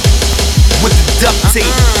 nigga. With the duct tape,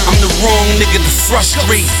 I'm the wrong nigga to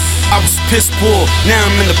frustrate. I was piss poor, now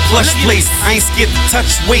I'm in the plush place. I ain't scared to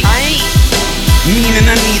touch weight. Meaning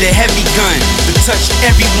I need a heavy gun to touch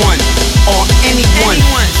everyone or anyone.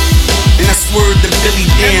 And I swerved the Billy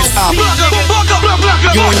Dance up. You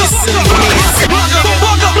and your silly hands.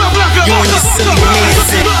 You and your silly hands.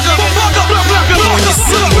 You and your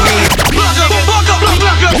silly hands.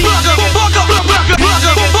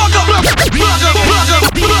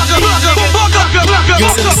 You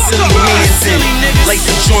silly hands in. Like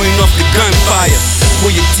the joint off the gunfire. Pull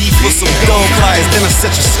your teeth with some dull pliers, then I set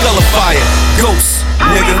your skull afire. Ghost,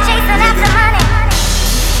 nigga.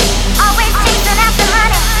 Always chasing after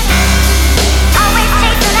money. Always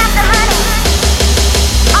chasing after money.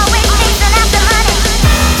 Always chasing after money.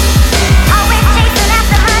 Always chasing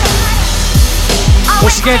after money.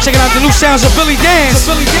 Once again, checking out the new sounds of Billy Dance.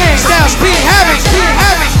 Styles P Havoc.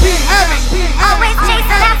 Always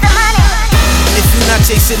chasing after money. If you not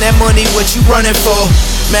chasing that money, what you running for?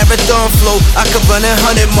 Marathon flow, I could run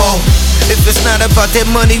 100 more. If it's not about that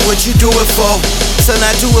money, what you do it for? Son,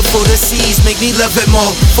 I do it for the seas, make me love it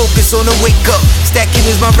more. Focus on the wake up, stacking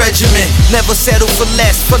is my regimen. Never settle for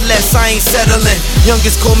less I ain't settling.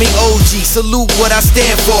 Youngest call me OG, salute what I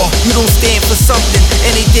stand for. You don't stand for something,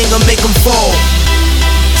 anything'll make them fall.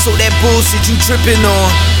 So that bullshit you tripping on,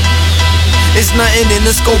 it's nothing in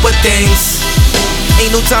the scope of things.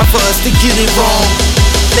 Ain't no time for us to get it wrong.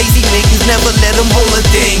 Lazy niggas never let them hold a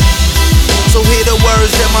thing. So hear the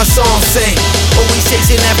words that my song sing. Always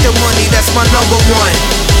chasing after money, that's my number one.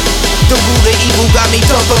 The root of evil got me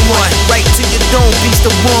thumping one. Right to your dome, beast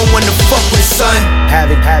the one when the fuck with son.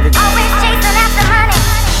 Havoc. Always chasing after money.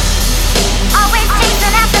 Always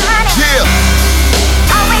chasing after money. Yeah.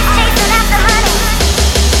 Always chasing after money.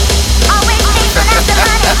 Always chasing after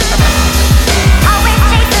money. Always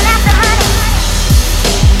chasing after money.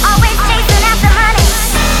 Always chasing after money.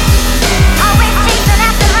 Always chasing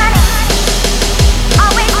after money.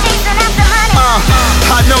 Always chasing after money.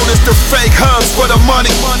 I noticed the fake hugs for the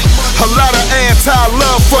money. A lot of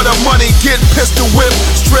anti-love for the money. Get pistol whipped,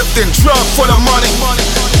 stripped and drugged for the money.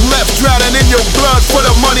 Left drowning in your blood for the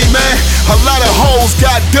money, man. A lot of hoes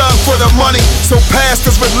got dug for the money. So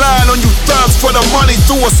pastors relying on you thugs for the money.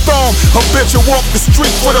 Through a storm, a bitch will walk the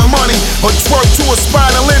street for the money. Or twerk to a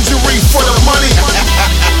spinal injury for the money.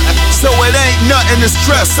 So it ain't nothing to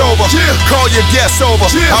stress over. Call your guests over.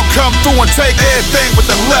 I'll come through and take everything with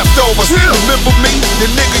the leftovers. Remember me, the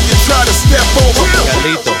nigga you try to step over.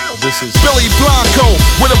 This is Billy Blanco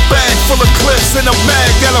with a bag full of clips and a mag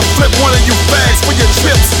that'll flip one of you bags for your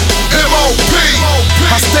chips. M.O.P.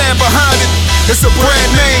 I stand behind it. It's a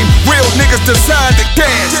brand name. Real niggas designed to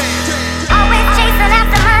dance. Always chasing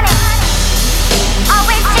after money.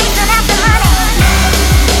 Always chasing after money.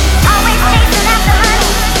 Always chasing after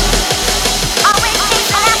money. Always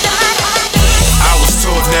chasing after money. I was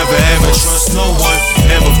told never ever trust no one.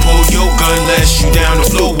 Never pull your gun unless you down to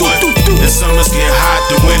blow one. The summers get hot,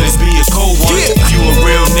 the winters be a cold one. You a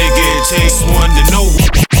real nigga, it takes one to know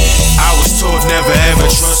one. I was told never ever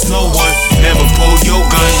trust no one. Never pull your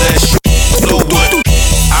gun unless you blow one.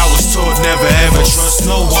 I was told never ever trust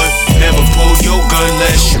no one. Never pull your gun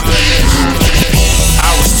unless you.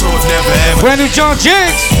 I was told never ever. Brand new John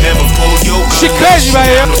Jigg. Never pull your gun. She crazy right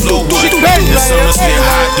here. She crazy The right summers here. get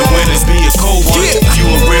hot, the winters be a cold one. You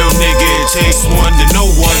a real nigga, it takes one to know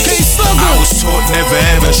one. I was taught never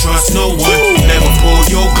ever trust no one. Never pull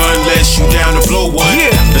your gun unless you down to blow one.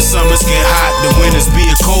 The summers get hot, the winters be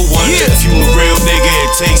a cold one. If you a real nigga,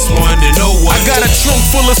 it takes one to know one. I got a trunk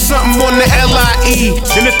full of something on the LIE.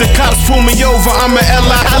 And if the cops pull me over, I'm a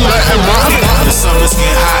LIE. The summers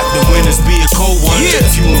get hot, the winters be a cold one.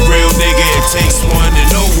 If you a real nigga, it takes one to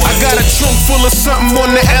know one. I got a trunk full of something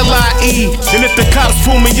on the LIE. And if the cops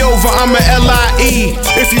pull me over, I'm a LIE.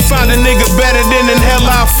 If you find a nigga better than an hell,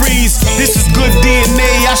 I freeze. This is good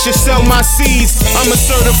DNA, I should sell my seeds. I'm a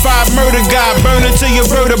certified murder guy, burn it to your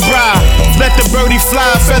vertebrae. Let the birdie fly,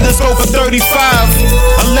 feathers go for 35.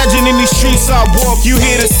 A legend in these streets I walk. You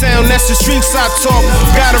hear the sound, that's the streets I talk.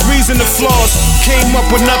 Got a reason to floss. Came up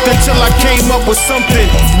with nothing till I came up with something.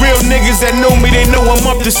 Real niggas that know me, they know I'm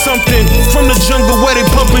up to something. From the jungle where they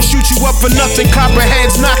pump and shoot you up for nothing.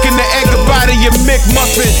 Copperheads knocking the egg up out of your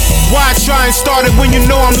McMuffin. Why try and start it when you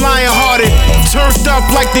know I'm lying hearted? Turned up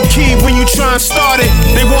like the key when you try and start it.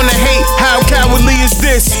 They wanna hate, how cowardly is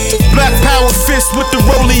this? Black power fist with the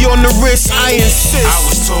rollie on the wrist, I insist. I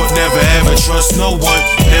was taught never ever trust no one.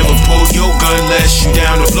 Never pull your gun unless you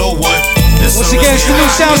down to blow one. Once again, it's the new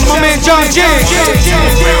sounds of my man John Jigg.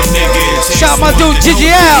 Shout my dude Gigi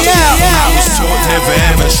out. I was taught never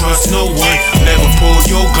ever trust no one. Never pull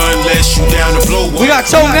your gun unless you down to blow one. We got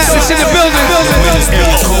Tone Atlas in the building. We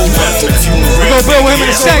gonna build with him in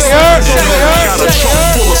a second. Got a trunk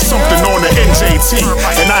full of something on the NJT,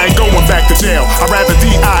 and I ain't going back to jail. I'd rather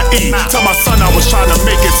DIE. Tell my son I was trying to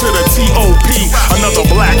make it to the TOP. Another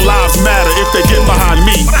Black Lives Matter if they get behind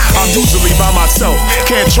me. I'm usually by myself.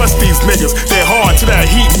 Can't trust these niggas. They're hard to that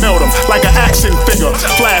heat, melt them like an action figure.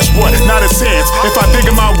 Flash what? Not a chance. If I dig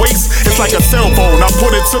in my waist, it's like a cell phone. I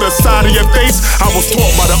put it to the side of your face. I was taught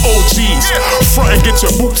by the OGs. Front and get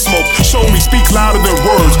your boot smoked. Show me, speak louder than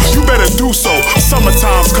words. You better do so.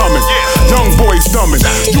 Summertime's coming. Young boys dumbing.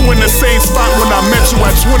 You in the same spot when I met you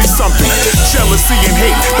at 20-something. Jealousy and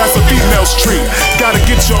hate, that's a female's trait. Gotta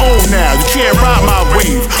get your own now. You can't ride my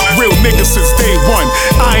wave. Real niggas since day one.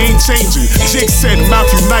 I ain't changing. Jigg said mouth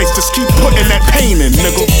you nice. Just keep putting that pain in,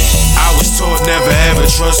 nigga. I was taught never ever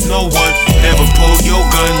trust no one. Never pull your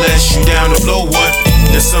gun unless you down to blow one.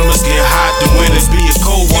 The summers get hot, the winters be a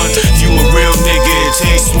cold one. If you a real nigga, it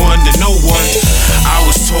takes one to know one. I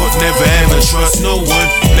was taught never ever trust no one.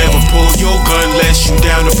 Never pull your gun unless you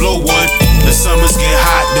down to blow one. The summers get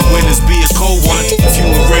hot, the winters be a cold one. cold one. If you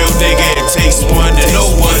a real nigga, it takes one to know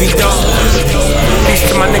one. Peace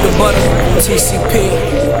to my nigga Butter, TCP.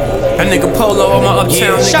 That nigga Polo, all my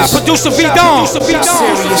uptown niggas. Shot producer V.Don.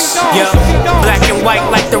 Serious, yeah. Black and white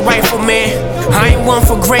like the rifleman. I ain't one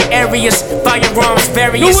for gray areas. Firearms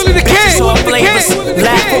various. Bitches all flavors.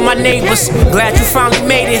 Laugh for my neighbors. Glad you finally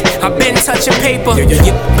made it. I've been touching paper.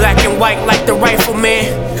 Black and white like the rifleman.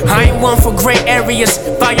 I ain't one for gray areas.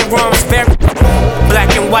 Firearms various. Black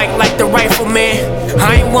and white like the rifleman.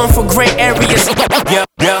 I ain't one for gray areas. Yeah,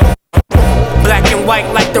 yeah. Black and white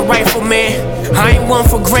like the rifleman. I ain't one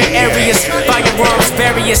for gray areas. Firearms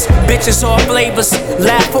various. Bitches all flavors.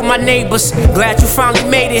 Laugh for my neighbors. Glad you finally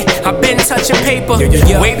made it. I've been touching paper.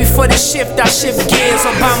 Way before the shift, I shift gears.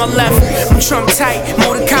 Obama left. I'm Trump tight.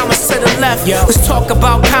 Move the commas to the left. Let's talk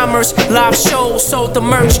about commerce. Live shows. Sold the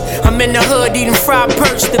merch. I'm in the hood eating fried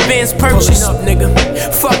perch. The Benz purchase. Up, nigga.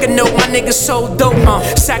 Fucking note. My nigga so dope.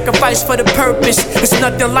 Sacrifice for the purpose. It's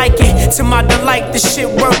nothing like it. To my delight, this shit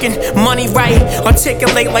working. Money right.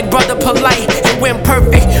 Articulate like brother polite. It went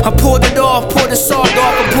perfect. I pulled it off, poured the salt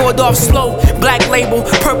off, and poured off slow. Black label,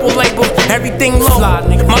 purple label, everything low.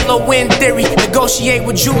 My low end theory, negotiate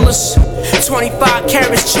with jewelers. 25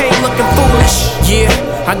 carats, chain looking foolish. Yeah,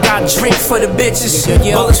 I got drink for the bitches,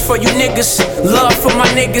 bullets for you niggas, love for my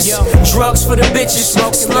niggas, drugs for the bitches,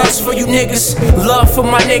 slugs for you niggas, love for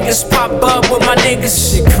my niggas, pop bub with my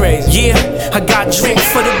niggas. Shit crazy. Yeah, I got drink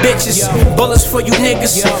for the bitches, bullets for you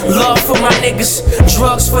niggas, love for my niggas,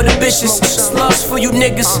 drugs for the bitches, slugs for you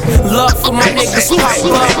niggas, love for my niggas, pop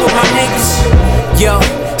bub with my niggas. Yo,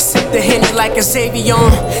 sip the Henny like a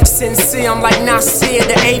Xavion, sincere, I'm like Nasir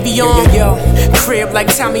the Avion. Yo, crib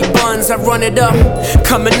like Tommy Buns, I run it up,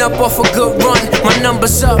 coming up off a good run, my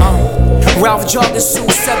numbers up. Ralph jogging suit,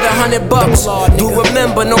 $700. Do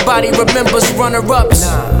remember, nobody remembers runner-ups.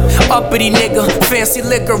 Uppity nigga, fancy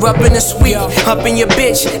liquor up in the suite. Up in your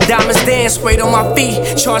bitch, diamonds dance, weight on my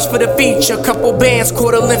feet. Charge for the feature, couple bands,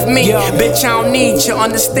 quarter length me. Bitch, I don't need you,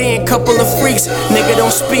 understand, couple of freaks. Nigga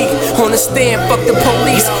don't speak, on the stand, fuck the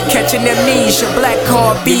police. Catching amnesia, black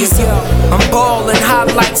card visa. I'm ballin',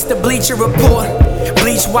 highlights, the Bleacher Report.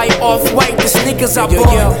 Bleach white, off-white, the sneakers I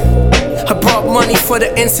bought. I brought money for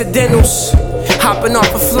the incidentals. Hopping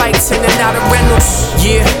off of flights in and out of rentals.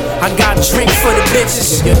 Yeah, I got drink for the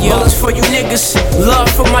bitches, bullets for you niggas, love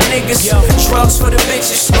for my niggas, drugs for the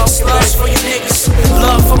bitches, slugs for you niggas,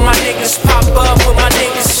 love for my niggas, pop up with my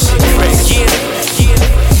niggas. Yeah, yeah.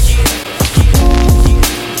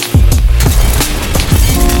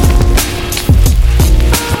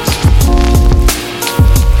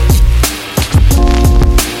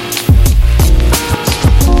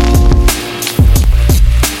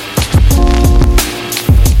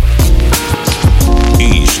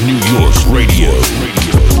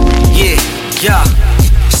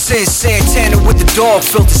 Santana with the dog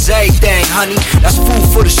filters, everything, honey. That's food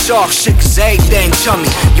for the shark, shit, cause everything chummy.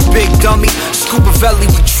 You big dummy, scuba belly,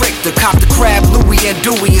 we tricked her. Cop the crab, Louis and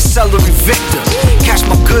Dewey and celery Victor. Catch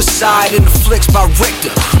my good side in the flicks by Richter.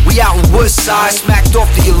 We out in Westside, smacked off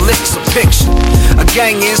the elixir picture. A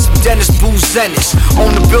gang in some Dennis Booze Ennis. On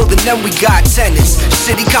the building, then we got tenants.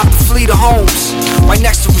 City cop the fleet of homes. Right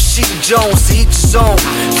next to Rashida Jones, to each his own.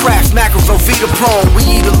 Kraft Mackerel, Vita Prone, we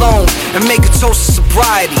eat alone. And make a toast of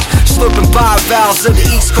sobriety. Slurping bivalves of the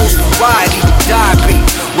East Coast variety. The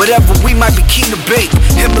diabetes, whatever we might be keen to bake.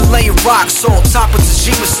 Himalayan rock salt, top of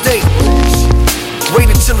Tajima State. Wait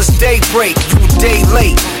until it's daybreak, you a day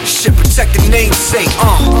late. Shit, protect the namesake,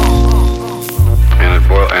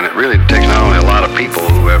 And it really takes not only a lot of people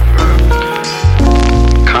who have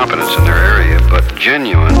competence in their area, but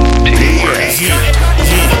genuine teamwork.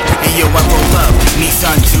 And yo, I roll up,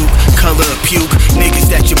 Nissan Juke, color of puke. Niggas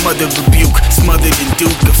that your mother rebuke, smothered in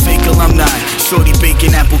Duke, a fake alumni. Shorty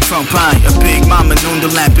bacon, apple crumb pie. A big mama known to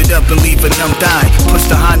lap it up and leave a numb die. Push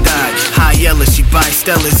the Hyundai, high yellow, she buys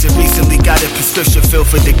Stellas. And recently got a prescription filled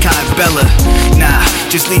for the Kai Bella. Nah,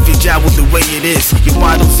 just leave your job with the way it is. Your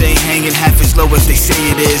waddles ain't hanging half as low as they say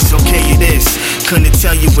it is. Okay, it is. Couldn't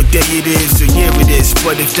tell you what day it is or year it is.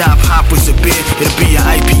 But if Dom Hop was a beer, it'll be an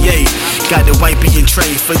IPA. Got a white being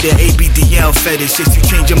trade for the ABDL fetish. Is you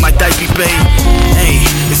changing my diaper, babe? Hey,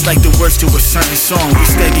 it's like the words to a certain song. We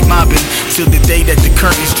steady mobbing till the day that the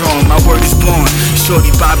curtain's drawn. My word is born.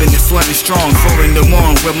 Shorty bobbing and flooding strong. 4 in the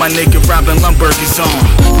morning where my nigga Robin Lumberg is on.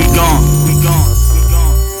 We gone, we gone.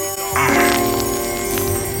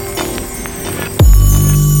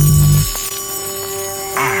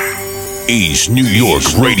 East New York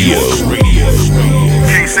Radio.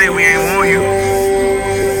 Can't say we ain't want you.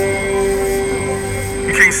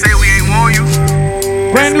 You can't say we ain't want you.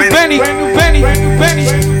 Brand new Benny.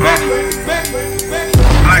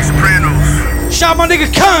 Like Sopranos. Shout my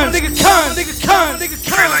nigga Cuns.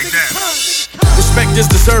 Respect is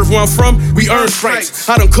deserved where I'm from, we earn stripes.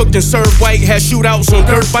 I done cooked and served white, had shootouts on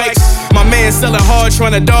dirt bikes. My man selling hard,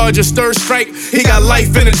 trying to dodge a stir strike. He got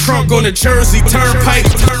life in the trunk on the Jersey Turnpike.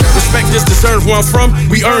 Respect is deserved where I'm from,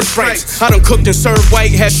 we earn stripes. I done cooked and served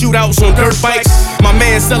white, had shootouts on dirt bikes. My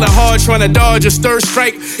man selling hard, trying to dodge a stir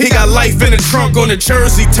strike. He got life in the trunk on the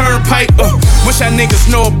Jersey Turnpike. Wish I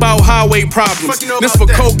niggas know about highway problems. This for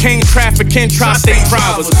cocaine trafficking, tri-state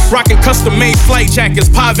drivers. Rocking custom-made flight jackets,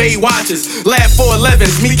 Pave watches. Lab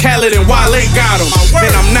 411s, me, Khaled, and Wale got them.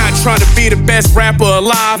 And I'm not trying to be the best rapper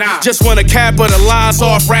alive. Just wanna capitalize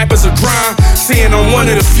off rappers of crime. Seeing I'm one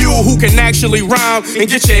of the few who can actually rhyme and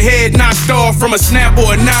get your head knocked off from a snap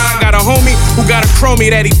or a nine. Got a homie who got a chromie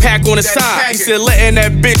that he pack on the side. He said letting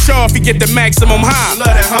that bitch off, he get the maximum high.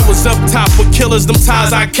 I was up top with killers, them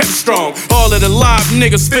ties I kept strong. All of the live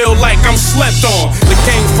niggas feel like I'm slept on. The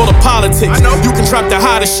game full of politics, you can drop the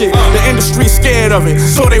hottest shit. The industry scared of it,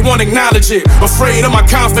 so they won't acknowledge it. Afraid of my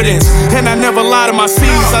confidence, and I never lie to my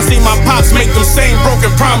seeds. I see my pops make them same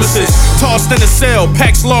broken promises. Tossed in a cell,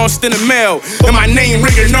 packs lost in the mail, and my name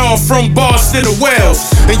ringing off from Boston to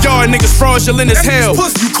Wells. And y'all niggas fraudulent as hell.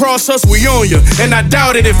 You cross us, we on you, and I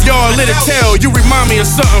doubt it if y'all lit a tell. You remind me of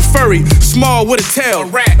something furry, small with a tail.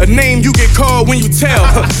 A name you get called when you tell.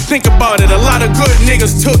 Think about it, a lot of good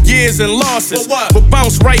niggas took years and losses, but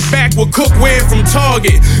bounce right back with cookware from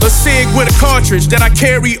Target. A cig with a cartridge that I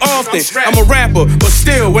carry often. I'm a rapper, but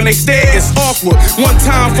still, when they stare, it's awkward. One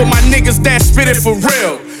time for my niggas that spit it for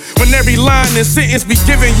real. When every line and sentence be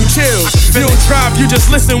giving you chills. You don't drive, you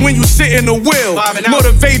just listen when you sit in the wheel.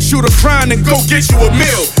 Motivate you to grind and go get you a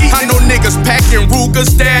meal. I know niggas packing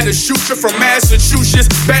Rugers, dad to shoot you from Massachusetts,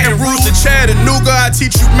 Baton Rouge to Chattanooga. I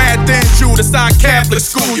teach you math and Judas, I Catholic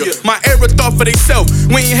school you. My era thought for theyself,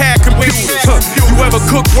 we ain't had computers. You ever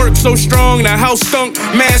cook work so strong, the house stunk?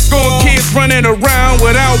 Mask on, kids running around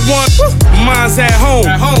without one. Mine's at home,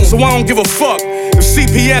 so I don't give a fuck. If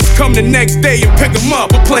CPS come the next day and pick them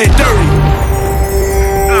up, I'm playing dirty.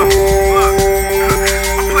 I'm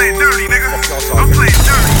playing dirty, nigga. I'm playing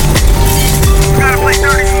dirty. You gotta play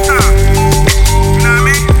dirty sometimes. You know what I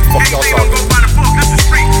mean? Anything don't go by the book. This is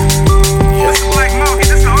streets. This is black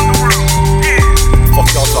market. This is the underworld. Yeah.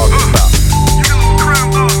 Fuck y'all talking about? You can little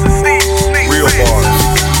crime laws and Steve Snake. Real bars.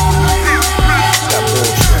 That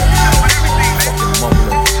bullshit. Fucking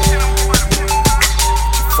mumbling.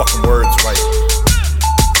 Fucking words right.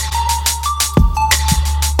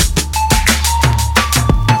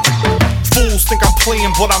 Think I'm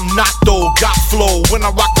playing, but I'm not though. Got flow when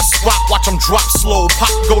I rock the spot, watch them drop slow. Pop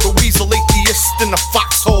go to weasel, atheist in the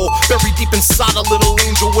foxhole. Buried deep inside a little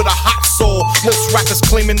angel with a hot soul. Most rappers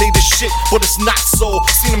claiming they the shit, but it's not so.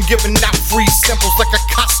 Seen them giving out free samples like a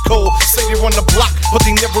Costco. Say they run the block, but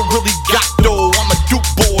they never really got dough. I'm a Duke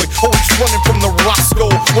boy, always running from the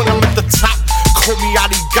Roscoe. When I'm at the top, call me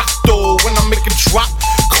arigato. When I'm making drop,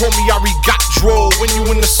 call me arigatro. When you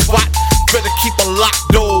in the spot, better keep a lock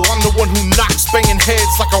though. I'm the one who knocks, banging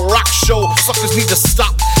heads like a rock show. Suckers need to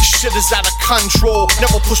stop, shit is out of control.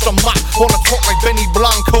 Never push the mop, wanna talk like Benny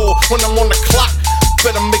Blanco. When I'm on the clock,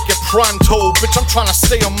 better make it pronto. Bitch, I'm tryna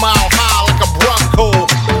stay a mile high like a Bronco.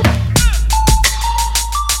 You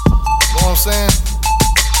know what I'm saying?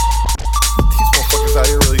 These motherfuckers out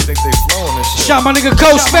here really think they flowing this shit. Shout my nigga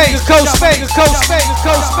Coast Space, Coast Space, Coast Space,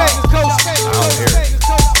 Coast Space, Coast Space. I don't hear it.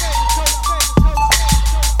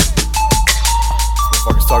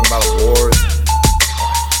 Motherfuckers talking about awards.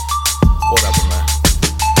 Whatever, man.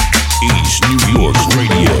 East New York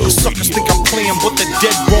Radio. Suckers think I'm playing, but they're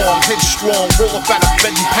dead wrong. Headstrong, roll up out of bed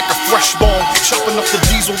and pack a fresh bone. Chopping up the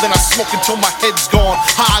diesel, then I smoke until my head's gone.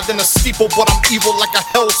 Higher than a steeple, but I'm evil like a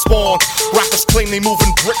hell spawn. Rappers claim they moving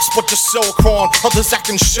bricks, but just sell cron. Others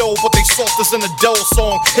acting show, but they soft as an Adele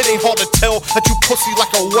song. It ain't hard to tell that you pussy like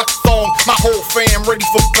a wet thong. My whole fam ready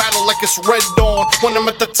for battle like it's Red Dawn. When I'm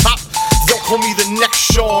at the top, they'll call me the next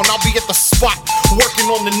Sean. I'll be at the spot, working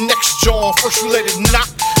on the next John. First you let it knock,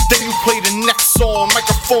 then you play the next song.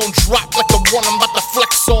 Microphone drop like the one I'm about to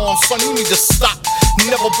flex on. Son, you need to stop,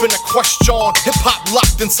 never been a question. Hip-hop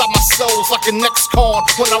locked inside my cells like an ex-con.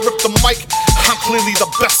 When I rip the mic, I'm clearly the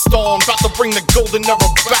best on. About to bring the golden era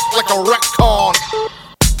back like a retcon.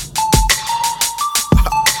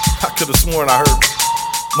 I could've sworn I heard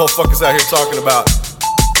motherfuckers out here talking about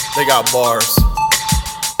they got bars.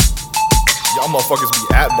 Y'all motherfuckers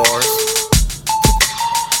be at bars.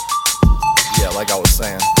 Yeah, like I was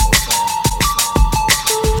saying.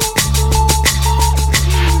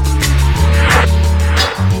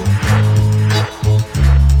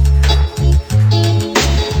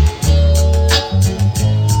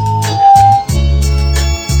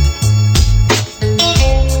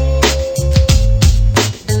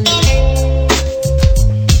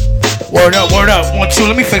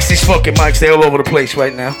 let me fix these fucking mics. They're all over the place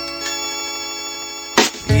right now.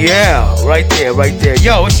 Yeah, right there, right there.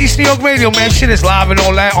 Yo, it's EastNYRADIO, man. Shit is live and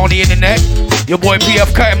all that on the internet. Your boy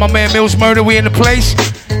Pf Cuttin, my man Mills Murder, we in the place.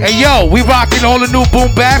 And yo, we rocking all the new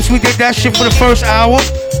boom baps. We did that shit for the first hour.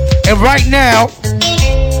 And right now,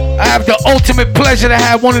 I have the ultimate pleasure to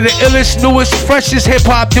have one of the illest, newest, freshest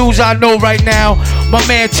hip-hop dudes I know right now. My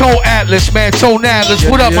man Tone Atlas, man. Tone Atlas.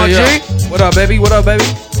 What up, my G? What up, baby? What up, baby?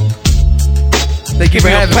 Give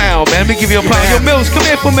me a pound, man. Let me give you a pound. Yo, Mills, come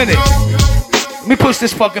here for a minute. Let me push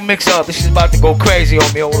this fucking mix up. This is about to go crazy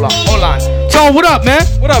on me. Hold on. Tone, what up, man?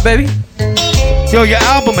 What up, baby? Yo, your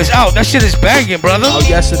album is out. That shit is banging, brother. Oh,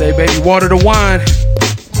 yesterday, baby. Water to Wine.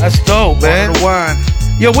 That's dope, man. Water to Wine.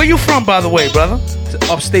 Yo, where you from, by the way, brother?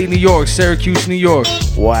 Upstate New York, Syracuse, New York.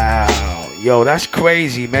 Wow. Yo, that's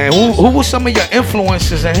crazy, man. Who were some of your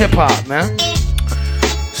influences in hip-hop, man?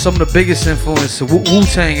 Some of the biggest influences,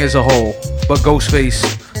 Wu-Tang as a whole, but Ghostface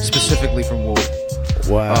specifically from Wu.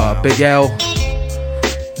 Wow. Big L,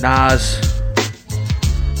 Nas,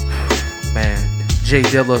 man, Jay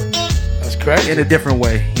Dilla. That's crazy. In a different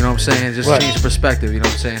way, you know what I'm saying? Just change perspective, you know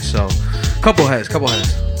what I'm saying? So, couple heads.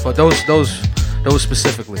 But those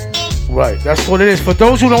specifically. Right, that's what it is. For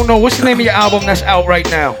those who don't know, what's the name of your album that's out right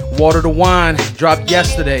now? Water to Wine, dropped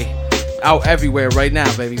yesterday. Out everywhere right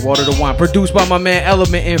now, baby. Water to Wine. Produced by my man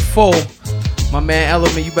Element in full. My man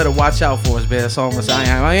Element, you better watch out for us, man. That's all I'm gonna say.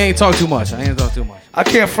 I ain't talk too much. I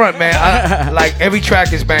can't front, man. I like every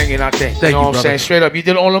track is banging, I think. Thank you, know what I'm saying? Straight up. You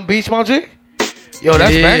did all them beats, my G? Yo,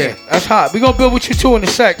 that's banging. Yeah. That's hot. We gonna build with you too in a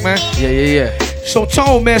sec, man. Yeah. So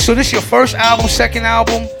Tone, man, so this your first album, second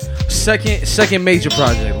album? Second major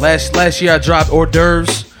project. Last year I dropped Hors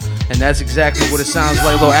d'oeuvres, and that's exactly what it sounds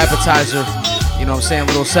like. A little appetizer, you know what I'm saying? A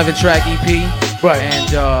little 7-track EP. Right.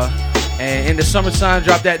 And in the summertime,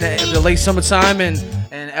 dropped that in the late summertime, and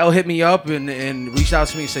L hit me up and reached out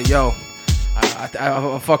to me and said, yo,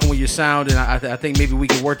 I'm fucking with your sound, and I think maybe we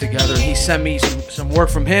can work together. And he sent me some work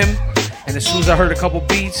from him, and as soon as I heard a couple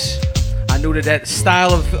beats, I knew that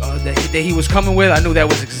style of that he was coming with, I knew that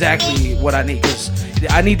was exactly what I need, because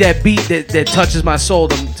I need that beat that touches my soul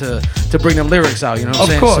to bring them lyrics out, you know what I'm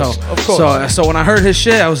saying? Of course. So when I heard his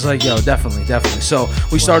shit, I was like, yo, definitely. So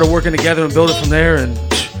we started working together and building from there, and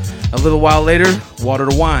a little while later, Water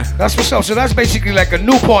to Wine. That's what's up. So that's basically like a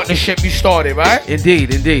new partnership you started, right?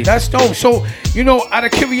 Indeed. That's dope. So, you know, out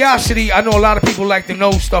of curiosity, I know a lot of people like to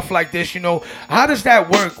know stuff like this, you know. How does that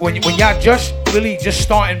work when y'all just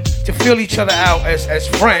starting to feel each other out as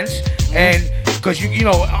friends? And because, you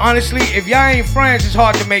know, honestly, if y'all ain't friends, it's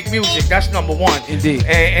hard to make music. That's number one. Indeed.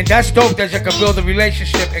 And that's dope that you can build a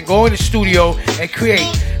relationship and go in the studio and create.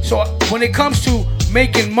 So when it comes to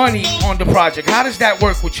making money on the project, how does that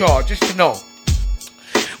work with y'all? Just to know.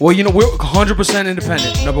 Well, you know, we're 100%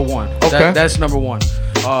 independent, number one. Okay. That's number one.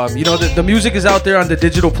 You know, the music is out there on the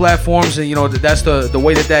digital platforms, and you know that's the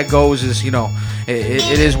way that goes is, you know,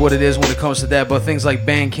 it is what it is when it comes to that. But things like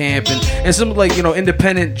Bandcamp and some, like, you know,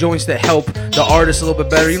 independent joints that help the artists a little bit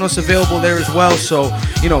better, you know, it's available there as well. So,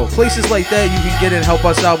 you know, places like that you can get in and help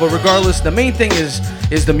us out. But regardless, the main thing is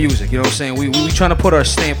the music. You know what I'm saying? We trying to put our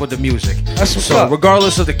stamp with the music. That's what's so up.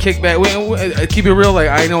 Regardless of the kickback, we keep it real. Like,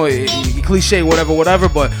 I know cliche, whatever,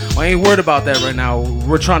 but I ain't worried about that right now.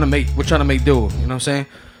 We're trying to make do. You know what I'm saying?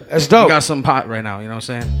 That's dope. We got some pot right now. You know what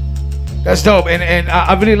I'm saying? That's dope. And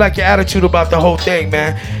I really like your attitude about the whole thing,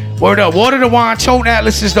 man. Word up. Water to Wine. Tone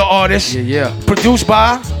Atlas is the artist. Yeah. Produced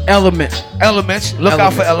by Elements. Look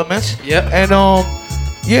out for Elements. Yeah. And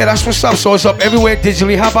yeah, that's what's up. So it's up everywhere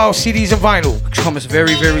digitally. How about CDs and vinyl? Coming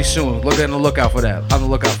very, very soon. Look on the lookout for that.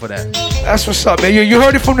 That's what's up, man. You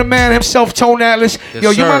heard it from the man himself, Tone Atlas. Yes, Yo,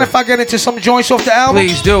 you sir. mind if I get into some joints off the album?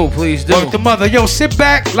 Please do. With the mother. Yo, sit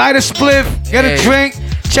back, light a spliff, get a drink.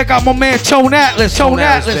 Check out my man Tone Atlas. Water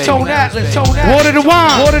to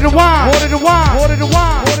Wine.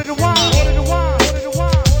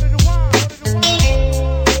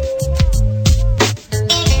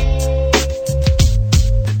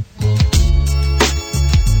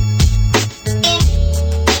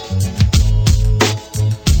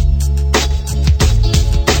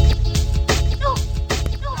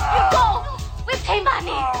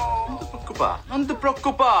 Non ti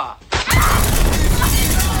preoccupare.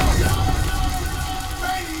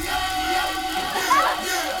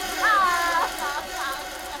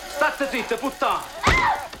 State zitte, puttana.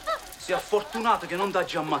 Sia fortunato che non t'ha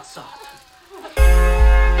già ammazzato.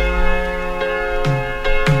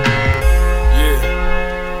 Yeah.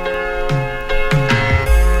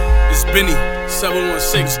 It's Benny,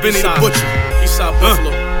 716. Benny the Butcher. Eastside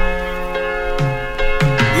Buffalo.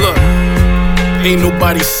 Look. Ain't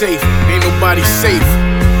nobody safe,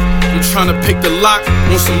 I'm tryna pick the lock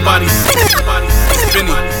on somebody's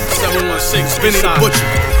Spinny, 716, Spinny the Butcher.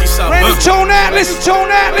 Tone that, listen, tone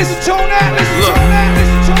that, listen, tone that, listen, Look, tone that,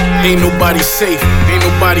 listen, tone that. ain't nobody safe, ain't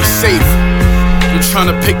nobody safe. I'm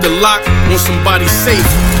tryna pick the lock on somebody's safe.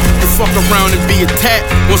 You fuck around and be attacked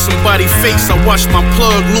on somebody's face. I watched my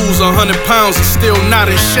plug lose 100 pounds, he's still not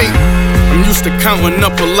in shape. I'm used to counting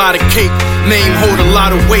up a lot of cake. Name hold a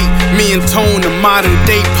lot of weight. Me and Tone, the modern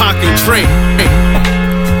day Pac and Dre.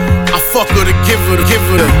 I fuck her to give her the.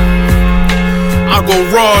 I go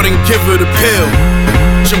raw and give her the pill.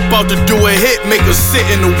 Jump out to do a hit, make her sit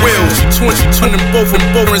in the wheel. She twin them both and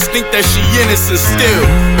Borans think that she innocent still.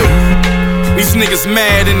 These niggas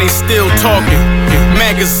mad and they still talking.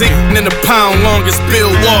 Magazine in the pound, longest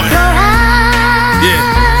Bill Walton. Yeah.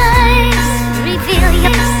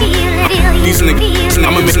 These niggas,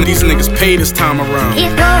 I'ma make these niggas pay this time around.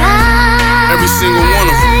 Every single one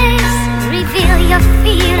of them.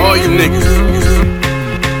 All you niggas.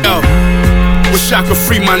 Yo, wish I could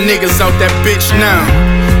free my niggas out that bitch now.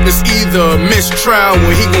 It's either a mistrial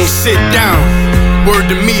or he gon' sit down. Word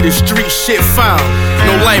to me, the street shit foul.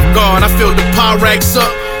 No lifeguard, I filled the Pyrex up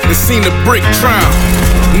and seen the brick drown.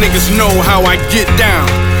 Niggas know how I get down.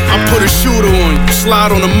 I put a shooter on you, slide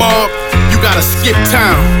on the mob, you gotta skip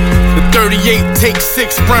town. The 38 takes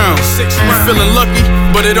 6 rounds. You feeling lucky,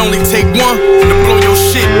 but it only take one to blow your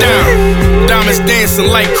shit down. Diamonds dancing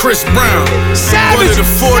like Chris Brown. One of the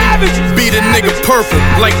 40, beat a nigga purple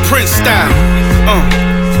like Prince style.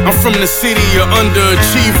 I'm from the city of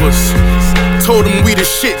underachievers. Told them we the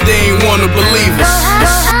shit, they ain't wanna believe us.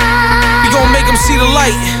 We gon' make them see the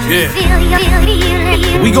light. Yeah.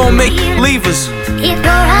 We gon' make believers.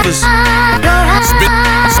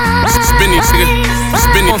 Spinny, nigga.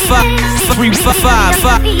 Spinny. 5, 3, 5.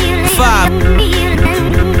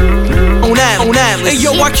 On that. Hey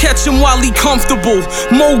yo, I catch him while he comfortable.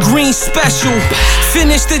 Mo Green special.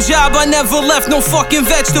 Finish the job, I never left no fucking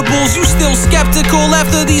vegetables. You still skeptical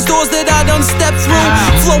after these doors that I done stepped through?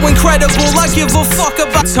 Flow incredible, I give a fuck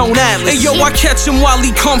about Tone Atlas. Hey yo, I catch him while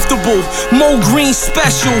he comfortable. Mo Green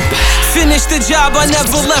special. Finish the job, I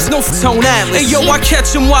never left no Tone Atlas. Hey yo, I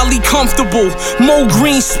catch him while he comfortable. Mo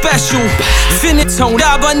Green special. Finish Tone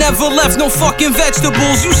job, I never left no fucking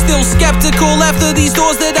vegetables. You still skeptical after these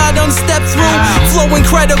doors that I done stepped through? Flow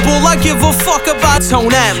incredible, I give a fuck about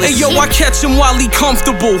Tone Atlas. Hey yo, I catch him while he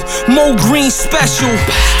comfortable. Mo Green special.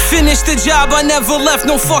 Finish the job, I never left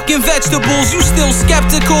no fucking vegetables. You still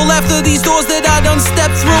skeptical after these doors that I done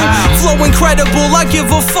stepped through? Flow incredible, I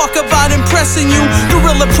give a fuck about impressing you.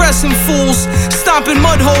 Gorilla pressing fools, stomping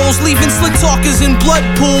mud holes, leaving slick talkers in blood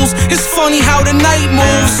pools. It's funny how the night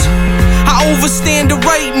moves. I overstand the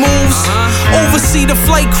right moves, oversee the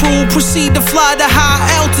flight crew, proceed to fly to high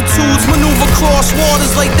altitudes, maneuver cross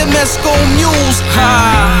waters like the Mesco mules.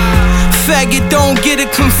 Faggot, don't get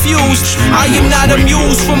it confused. I am not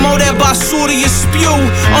amused from all that basura you spew.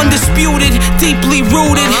 Undisputed, deeply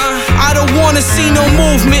rooted. I don't wanna see no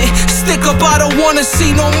movement. Stick up, I don't wanna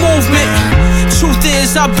see no movement. Truth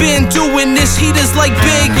is, I've been doing this. Heaters like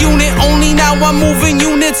big unit. Only now I'm moving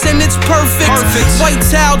units and it's perfect. White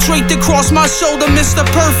towel draped across my shoulder, Mr.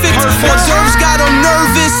 Perfect. Hors d'oeuvres got them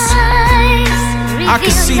nervous. I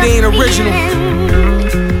can see they ain't original.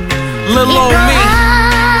 Little old me,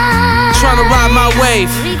 tryna ride my wave.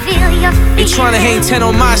 They tryna hang 10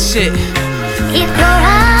 on my shit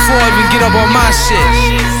before I even get up on my shit.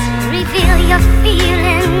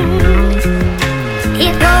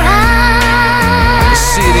 I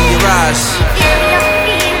see it in your eyes.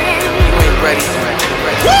 You ain't ready.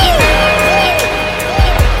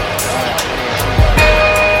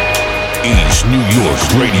 East New York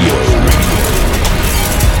Radio.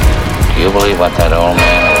 Do you believe what that old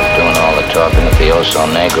man who was doing all the talking at the Oso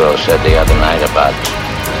Negro said the other night about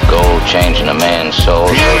gold changing a man's soul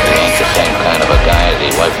so he ain't the same kind of a guy as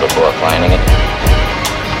he was before finding it?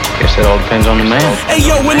 Guess it all depends on the man. Hey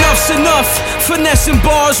yo, enough's enough. Finessing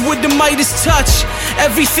bars with the Midas touch.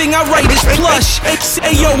 Everything I write is plush.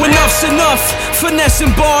 Hey yo, enough's enough.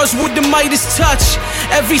 Finessing bars with the Midas touch.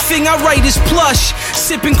 Everything I write is plush.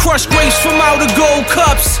 Sipping crushed grapes from outer gold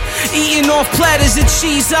cups. Eating off platters of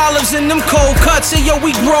cheese, olives, and them cold cuts. Hey yo,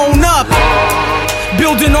 we grown up.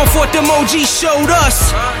 Building off what them OGs showed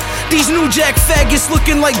us. These new jack faggots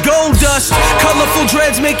looking like gold dust. Colorful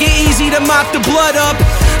dreads make it easy to mop the blood up.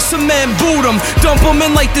 Some men boot them, dump them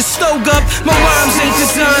in like the stove up. My rhymes ain't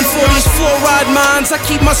designed for these fluoride minds. I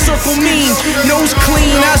keep my circle mean, nose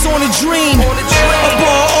clean, eyes on a dream. A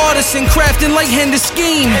bar artisan crafting like Hender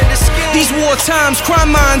scheme. These war times,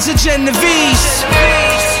 crime minds are Genovese.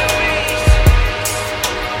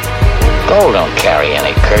 Gold don't carry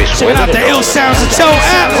any curse with it. Check out the ill sounds of Toe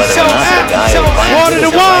Atlas. Water the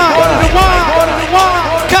wine.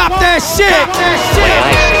 Cop that shit. The way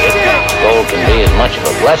I see it, gold can be as much of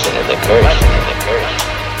a blessing as a curse.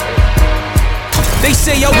 They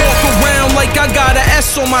say I walk around like I got an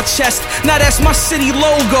S on my chest. Now that's my city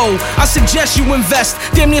logo. I suggest you invest.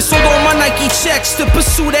 Damn near sold all my Nike checks to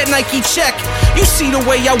pursue that Nike check. You see the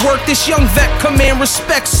way I work, this young vet command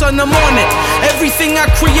respect, son, I'm on it. Everything I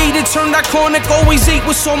created turned iconic. Always ate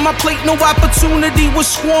what's on my plate, no opportunity was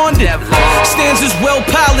squandered. Stanzas well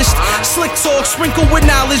polished, slick talk sprinkled with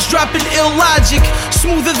knowledge, dropping ill logic,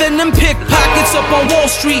 smoother than them pickpockets up on Wall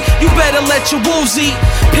Street. You better let your wolves eat.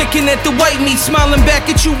 Picking at the white meat, smiling back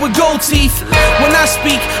at you with gold teeth. When I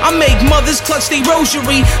speak, I make mothers clutch they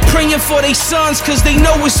rosary, praying for they sons cause they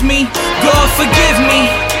know it's me. God forgive me.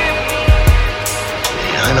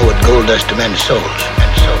 I know what gold does to men's souls.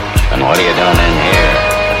 And what are you doing in here,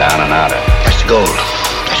 down and outer? That's the gold.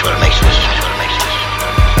 That's what makes us.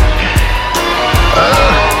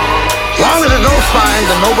 As long as there's no sign,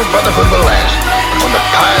 the noble brotherhood will last. When the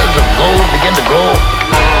tides of gold begin to grow,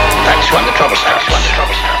 that's when the trouble starts.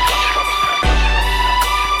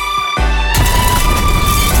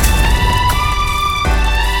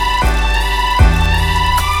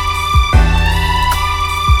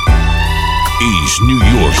 East New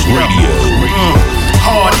York Radio.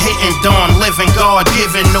 Hard hitting, dawn living, God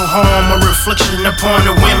given, no harm or reflection upon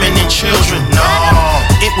the women and children. No,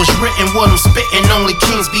 it was written what I'm spitting. Only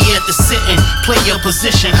kings be at the sitting. Play your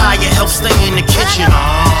position, higher help stay in the kitchen.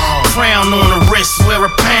 Crown on the wrist, wear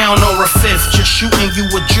a pound or a fifth. Just shooting you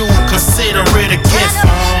a jewel, consider it a gift.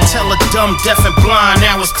 Tell a dumb, deaf and blind,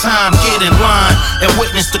 now it's time, get in line and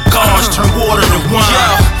witness the gods turn water to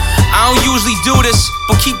wine. I don't usually do this,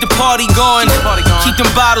 but keep the party going. Keep them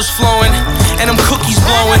bottles flowing, and them cookies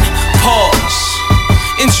blowing.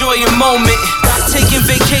 Pause, enjoy your moment. Taking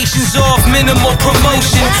vacations off, minimal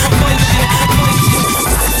promotion.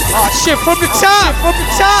 Oh shit, from the top.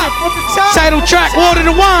 Title track, Water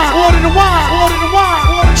the Wine.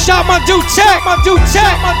 Shot my dude Tech.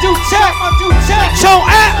 Toe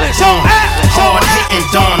Atlas. Hard hitting,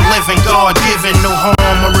 dawn living, God given, no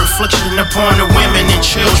harm or reflection upon the women and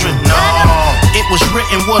children. No, it was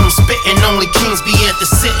written what I'm spitting. Only kings be at the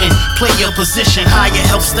sitting. Play your position, higher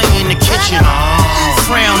help stay in the kitchen.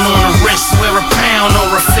 Frown on the wrist, wear a pound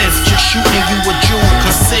or a fifth. Just shooting you a jewel,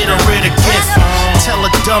 consider it a gift. Tell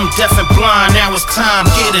a dumb, deaf and blind, now it's time,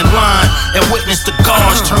 get in line and witness the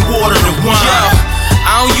gods turn water to wine.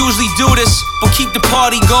 I don't usually do this, but keep the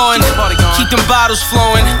party going. Keep them bottles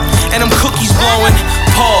flowing, and them cookies blowing.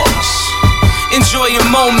 Pause, enjoy your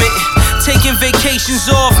moment. Taking vacations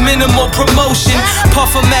off, minimal promotion.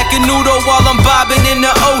 Puff a Macanudo while I'm bobbing in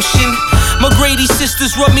the ocean. McGrady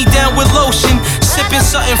sisters rub me down with lotion, sipping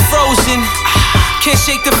something frozen. Can't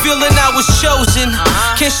shake the feeling I was chosen.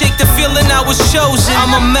 Can't shake the feeling I was chosen.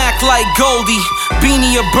 I'm a Mac like Goldie,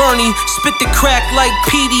 Beanie or Bernie. Spit the crack like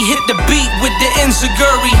Petey, hit the beat with the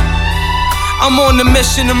enziguri. I'm on the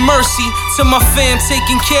mission of mercy to my fam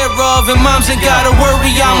taken care of, and moms ain't gotta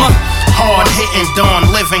worry. I'm a hard hitting, dawn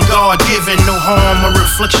living, God given, no harm or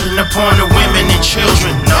reflection upon the women and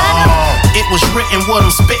children. No, it was written what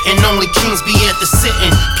I'm spitting. Only kings be at the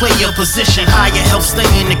sitting. Play your position, higher help stay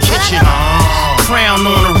in the kitchen. Crown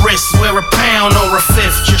on the wrist, wear a pound or a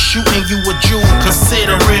fifth. Just shooting you a jewel,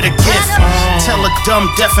 consider it a gift. Tell a dumb,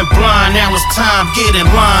 deaf and blind, now it's time, get in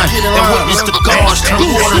line and witness the gods turn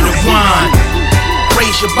water to wine.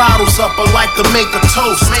 Raise your bottles up, I like to make a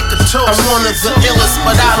toast. I'm one of the illest,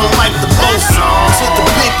 but I don't like to boast. To the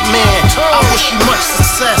big man, I wish you much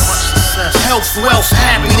success. Health, wealth,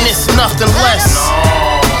 happiness, nothing less.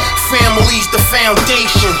 Family's the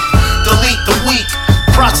foundation. Delete the weak,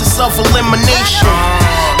 process of elimination.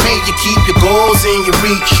 May you keep your goals in your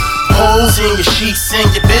reach. Holes in your sheets and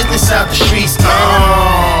your business out the streets.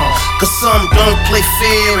 Cause some don't play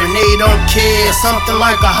fair and they don't care. Something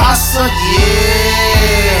like a hustler,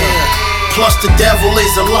 yeah. Plus the devil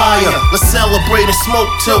is a liar. Let's celebrate and smoke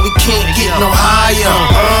till we can't get no higher.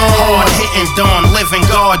 Hard hitting, dawn living,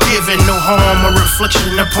 God given, no harm or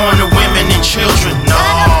reflection upon the women and children. No,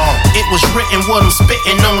 it was written what I'm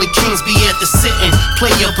spitting. Only kings be at the sitting.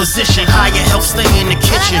 Play your position, higher help stay in the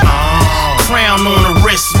kitchen. Crown on the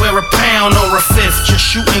wrist, wear a pound or a fifth. Just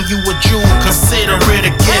shooting you a jewel, consider it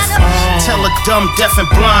a gift. Tell a dumb, deaf and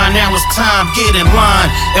blind, now it's time, get in line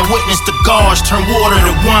and witness the gods turn water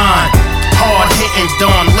to wine. Hard hitting,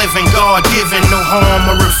 dawn living, God given, no harm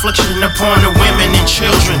or reflection upon the women and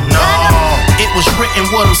children. No, it was written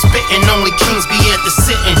what I'm spitting. Only kings be at the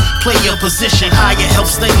sitting. Play your position, higher help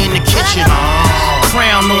stay in the kitchen.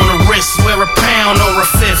 crown on the wrist, wear a pound or a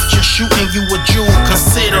fifth. Just shooting you a jewel,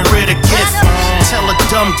 consider it a gift. Tell a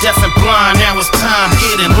dumb, deaf, and blind, now it's time,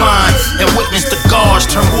 get in line and witness the guards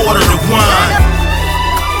turn water to wine.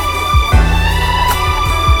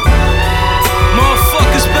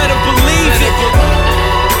 Motherfuckers better believe it.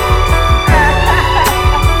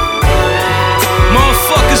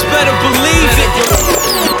 Motherfuckers better believe it.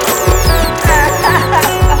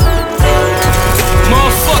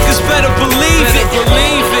 Motherfuckers better believe it.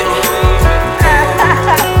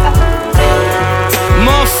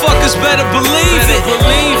 Motherfuckers better believe it. I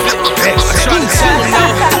try to tell them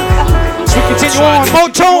though. So we continue on.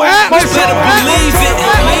 Moto app. Better believe it.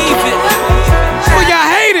 For y'all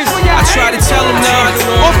haters. I try to tell them though.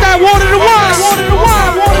 Off that water to wine.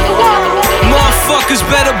 Motherfuckers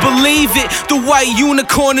better believe it. The white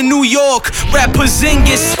unicorn in New York, rapper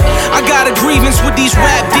Zingus. I got a grievance with these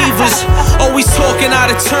rap divas, always talking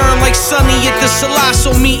out of turn like Sonny at the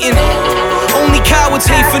Salasso meeting. Only cowards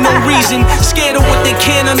hate for no reason, scared of what they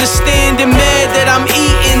can't understand and mad that I'm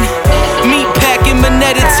eating. Meat packing,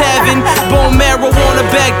 Manetta Tavern, bone marrow on a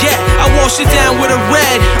baguette. I wash it down with a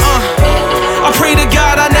red. I pray to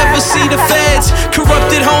God I never see the feds.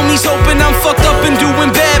 Corrupted homies hoping I'm fucked up and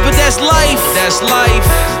doing bad, but that's life. That's life.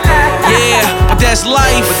 Yeah, but that's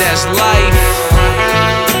life. But that's life.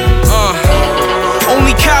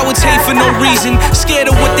 Only cowards hate for no reason, scared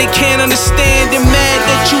of what they can't understand and mad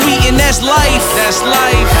that you eatin'. That's life. That's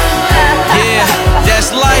life. Yeah,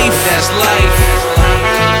 that's life. That's life.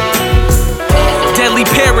 Deadly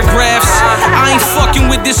paragraphs, I ain't fucking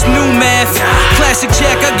with this new math. Classic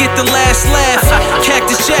Jack, I get the last laugh.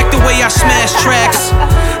 Cactus Jack, the way I smash tracks.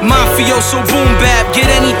 Mafioso boom bap, get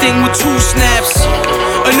anything with 2 snaps.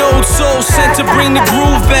 An old soul sent to bring the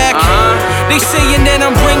groove back. They saying that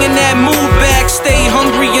I'm bringing that mood back. Stay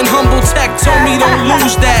hungry and humble, tech told me don't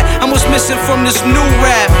lose that. I'm what's missing from this new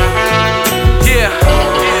rap. Yeah,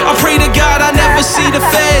 I pray to God I never see the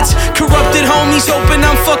feds. Corrupted homies hoping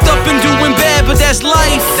I'm fucked up and doing bad, but that's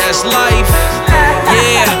life. That's life.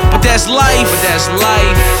 Yeah, but that's life. But that's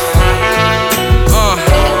life.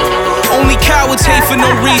 Only cowards hate for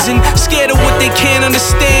no reason, scared of what they can't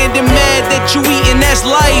understand and mad that you eatin'. That's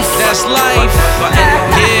life. That's life.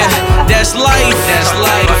 Yeah, that's life. That's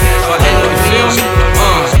life.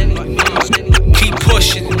 Keep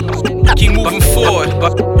pushing, keep moving forward.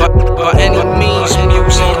 By any means, you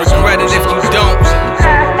won't regret it if you don't.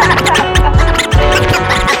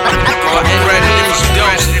 By any means, you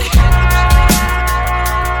don't.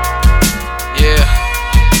 Yeah.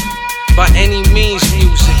 By any means,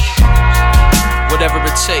 music. Whatever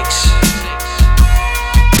it takes.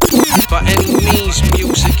 By any means,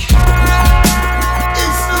 music.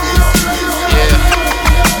 Yeah.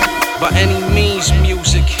 By any means,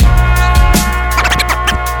 music.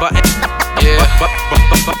 By any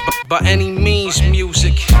means, music. By any means,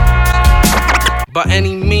 music. By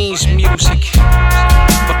any means, music.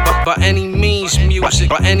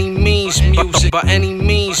 By any means, music. By any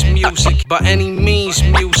means, music. By any means,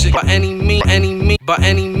 music. By any means, by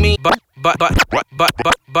any means,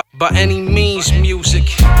 by any means,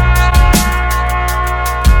 music.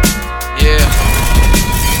 Yeah.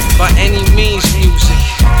 By any means, music.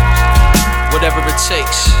 Whatever it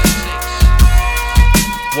takes.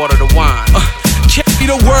 Water to wine. Carry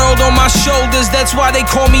the world on my shoulders, that's why they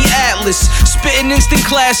call me Atlas. Spitting instant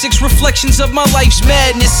classics, reflections of my life's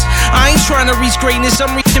madness. I ain't trying to reach greatness,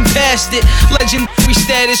 I'm reaching past it. Legendary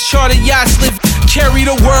status, chartered yachts live. Carry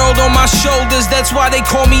the world on my shoulders, that's why they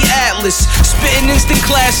call me Atlas. Spitting instant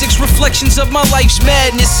classics, reflections of my life's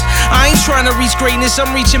madness. I ain't trying to reach greatness,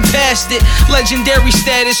 I'm reaching past it. Legendary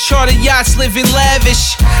status, chartered yachts living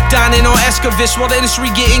lavish. Dining on Escavish while the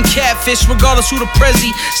industry getting catfish. Regardless who the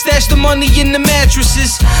prezi, stash the money in the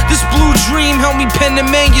mattresses. This blue dream helped me pen the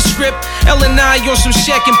manuscript. L&I on some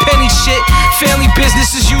Shaq and Penny shit. Family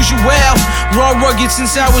business as usual. Raw rugged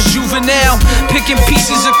since I was juvenile. Picking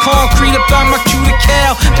pieces of concrete up on my cuticle.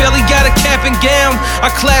 Barely got a cap and gown. I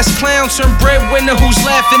class clown, turn breadwinner who's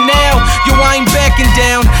laughing now. Yo, I ain't backing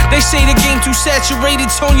down. They say the game too saturated,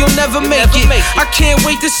 Tone, you'll never make it. I can't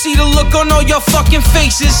wait to see the look on all your fucking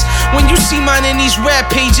faces when you see mine in these rap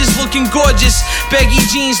pages looking gorgeous. Baggy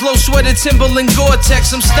jeans, low sweater, Timberland,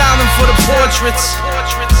 Gore-Tex. I'm styling for the portraits.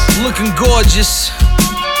 Looking gorgeous.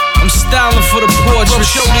 I'm styling for the portraits. Rub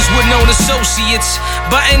shoulders with known associates.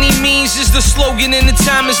 By any means is the slogan, and the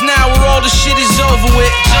time is now where all the shit is over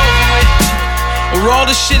with. Where all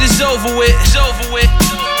the shit is over with.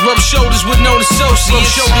 Rub shoulders with known associates. Rub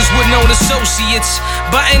shoulders with known associates.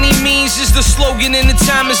 By any means is the slogan, and the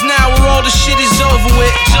time is now where all the shit is over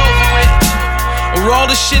with. Where all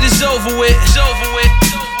the shit is over with.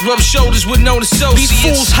 Rub shoulders with known associates. These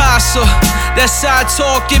fools hassa. That side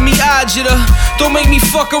talk give me agita. Don't make me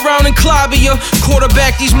fuck around and clobber ya.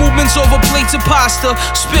 Quarterback these movements over plates of pasta.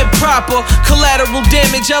 Spit proper, collateral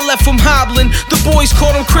damage I left from hobbling. The boys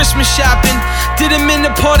caught him Christmas shopping. Did him in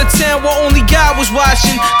the part of town where only God was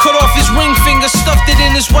watching. Cut off his ring finger, stuffed it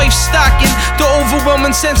in his wife's stocking. The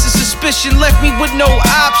overwhelming sense of suspicion left me with no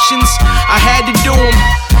options. I had to do him,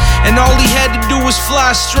 and all he had to do was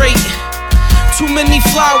fly straight. Too many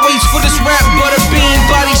flyweights for this rap butter bean.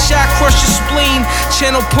 Body shot, crush your spleen.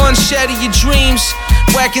 Channel punch, shatter your dreams.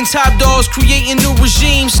 Whacking top dogs, creating new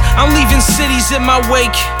regimes. I'm leaving cities in my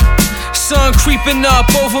wake. Sun creeping up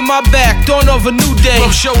over my back, dawn of a new day.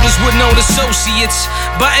 Rub shoulders with known associates.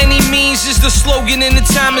 By any means is the slogan, and the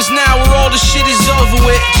time is now, where all the shit is over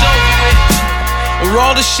with. It's over with. Where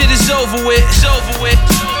all the shit is over with. It's over with.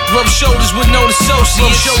 Rub shoulders with known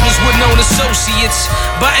associates. Rub shoulders with known associates.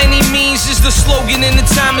 By any means is the slogan, and the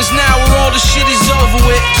time is now, where all the shit is over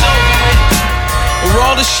with. It's over with. Where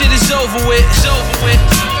all the shit is over with. It's over with.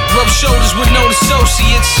 Rub shoulders with known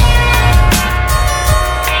associates.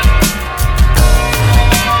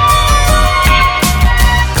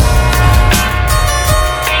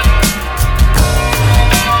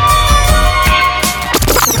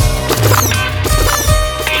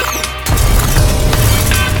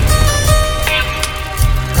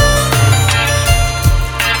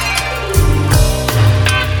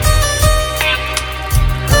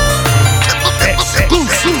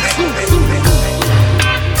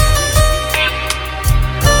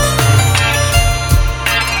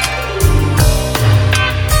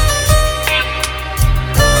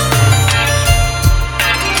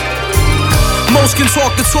 Most can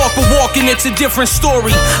talk the talk, but walking it's a different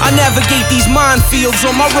story. I navigate these minefields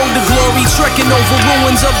on my road to glory, trekking over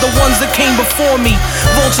ruins of the ones that came before me.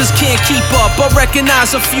 Vultures can't keep up, I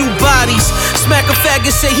recognize a few bodies. Smack a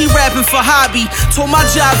faggot, say he rapping for hobby. Told my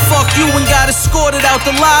job, fuck you, and got escorted out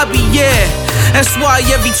the lobby, yeah. That's why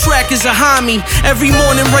every track is a homie. Every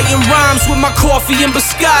morning writing rhymes with my coffee and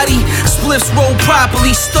biscotti. Spliffs rolled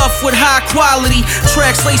properly, stuffed with high quality.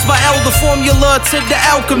 Tracks laced by elder formula to the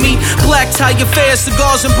alchemy. Black tie affair,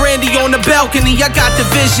 cigars and brandy on the balcony. I got the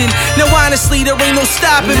vision, now honestly there ain't no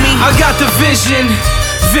stopping me. I got the vision,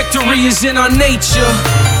 victory is in our nature.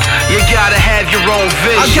 You gotta have your own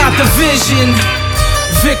vision. I got the vision,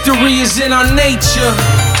 victory is in our nature.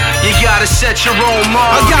 You gotta set your own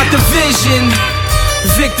mark. I got the vision,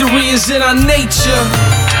 victory is in our nature.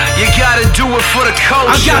 You gotta do it for the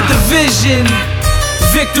culture. I got the vision,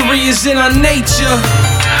 victory is in our nature.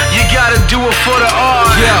 You gotta do it for the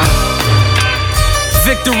art. Yeah.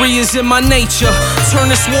 Victory is in my nature. Turn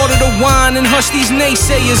this water to wine and hush these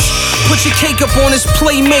naysayers. Put your cake up on this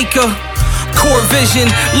playmaker. Core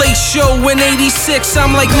vision, late show in 86.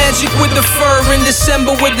 I'm like magic with the fur in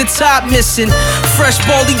December with the top missing. Fresh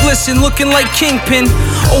baldy glisten, looking like Kingpin.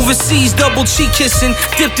 Overseas double cheek kissing.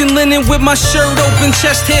 Dipped in linen with my shirt open,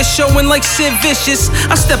 chest hair showing like Sid Vicious.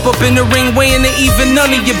 I step up in the ring weighing it even,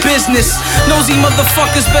 none of your business. Nosy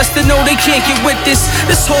motherfuckers best to know they can't get with this.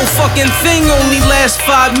 This whole fucking thing only lasts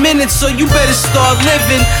 5 minutes, so you better start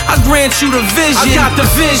living. I grant you the vision. I got the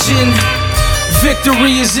vision.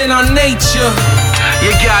 Victory is in our nature. You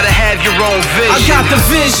gotta have your own vision. I got the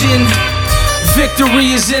vision.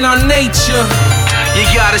 Victory is in our nature. You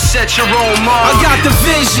gotta set your own mark. I got the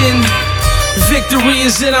vision. Victory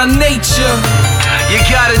is in our nature. You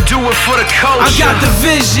gotta do it for the culture. I got the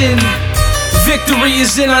vision. Victory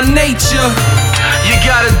is in our nature. You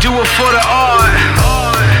gotta do it for the art.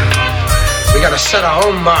 We gotta set our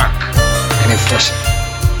own mark and enforce it.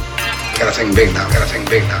 We gotta think big now. We gotta think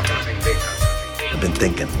big now. We gotta think big now. I've been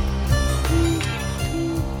thinking.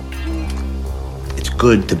 It's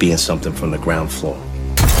good to be in something from the ground floor.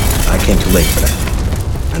 I came too late for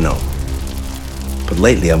that. I know. But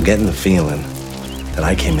lately I'm getting the feeling that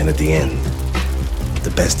I came in at the end.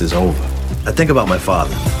 The best is over. I think about my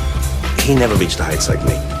father. He never reached the heights like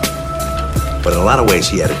me. But in a lot of ways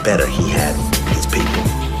he had it better. He had his people.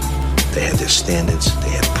 They had their standards. They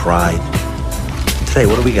had pride. Today,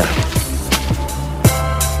 what do we got?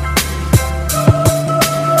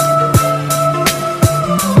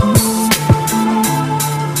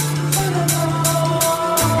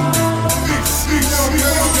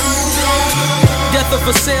 Of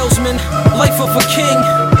a salesman, life of a king.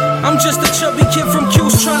 I'm just a chubby kid from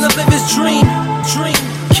Q's trying to live his dream.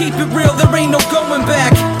 Keep it real, there ain't no going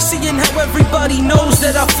back. Seeing how everybody knows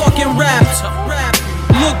that I fucking rapped.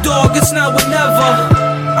 Look dog, it's now or never.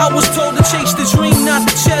 I was told to chase the dream, not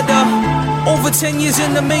the cheddar. Over 10 years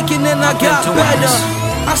in the making and I got better.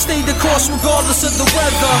 I stayed the course regardless of the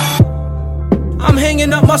weather. I'm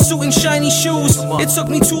hanging up my suit and shiny shoes. It took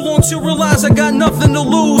me too long to realize I got nothing to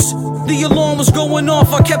lose. The alarm was going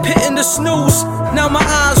off, I kept hitting the snooze. Now my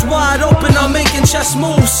eyes wide open, I'm making chess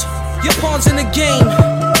moves. Your pawn's in the game.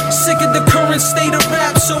 Sick of the current state of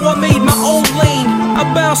rap, so I made my own lane. I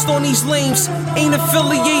bounced on these lames, ain't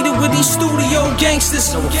affiliated with these studio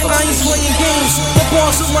gangsters. I ain't playing games, my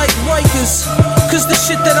bars are like Rikers. Cause the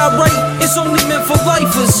shit that I write is only meant for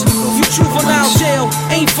lifers. You juvenile jail,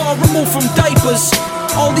 ain't far removed from diapers.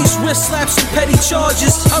 All these wrist slaps and petty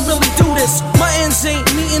charges, I really do this. My ends ain't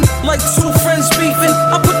meeting like two friends beefing.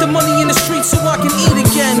 I put the money in the street so I can eat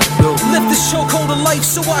again. Lift this chokehold of life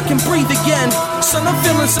so I can breathe again. Son, I'm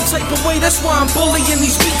feeling some type of way, that's why I'm bullying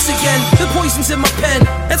these beats again. The poison's in my pen,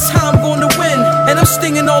 that's how I'm gonna win. And I'm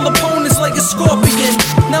stinging all opponents like a scorpion.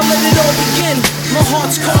 Now let it all begin. My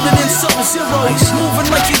heart's colder than Sub-Zero,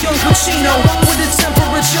 moving like a young Pacino with a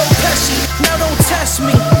temperature Pesci. Now don't test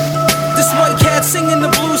me. This white cat singing the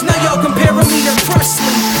blues, now y'all comparing me to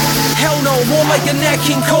Presley. Hell no, more like a Nat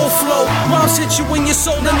King Cole flow. Rhymes hit you in your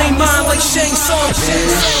soul and they mind like Shang Tsung.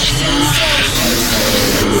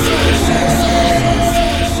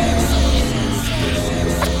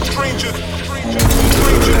 Stranger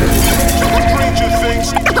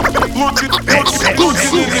things,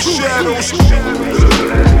 looking in the shadows.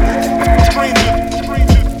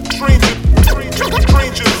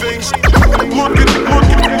 Stranger things, looking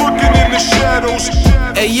in the shadows.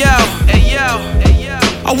 Hey yo.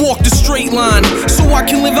 I walk the straight line so I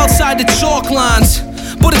can live outside the chalk lines.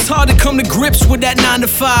 But it's hard to come to grips with that 9 to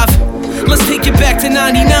 5. Let's take it back to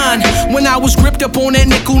 99, when I was gripped up on that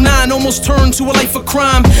nickel 9, almost turned to a life of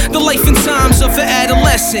crime. The life and times of an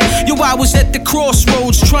adolescent. Yo, I was at the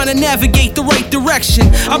crossroads, trying to navigate the right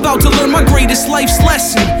direction, about to learn my greatest life's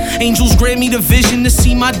lesson. Angels grant me the vision to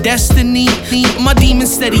see my destiny. My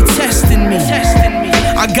demons steady testing me.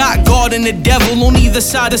 I got God and the devil on either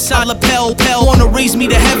side of lapel. Wanna raise me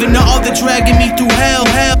to heaven, the other dragging me through hell.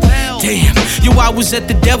 Damn, yo, I was at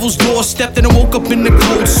the devil's doorstep, then I woke up in the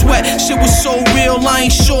cold sweat. Shit was so real, I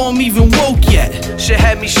ain't sure I'm even woke yet. Shit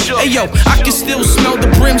had me shook. Hey yo, I can still smell the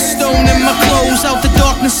brimstone in my clothes. Out the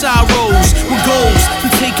darkness I rose, with goals to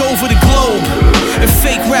take over the globe. And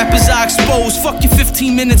fake rappers I expose. Fuck your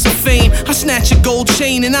 15 minutes of fame. I snatch a gold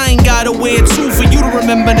chain and I ain't gotta wear two for you to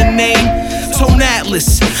remember the name. Tone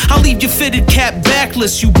Atlas, I leave your fitted cap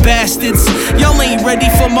backless, you bastards. Y'all ain't ready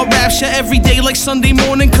for my rapture every day like Sunday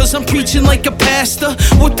morning, cause I'm preaching like a pastor.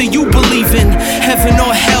 What do you believe in? Heaven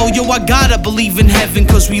or hell? Yo, I gotta believe in heaven,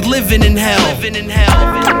 cause we living in hell. Turn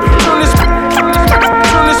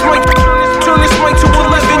this mic to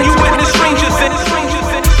 11, you witness stranger things.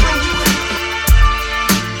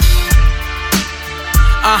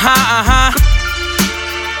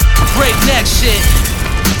 Breakneck shit.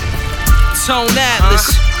 Tone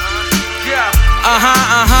Atlas.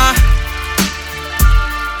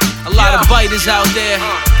 A lot of biters out there.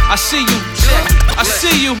 I see you. I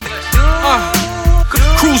see you.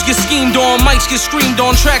 Crews get schemed on, mics get screamed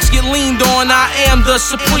on, tracks get leaned on. I am the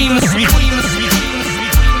supreme.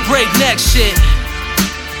 Breakneck shit.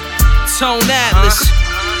 Tone Atlas.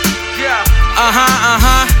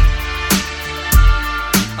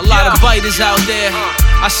 A lot of biters out there.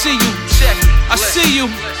 I see you. I see you.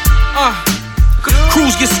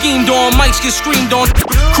 Crews get schemed on, mics get screamed on.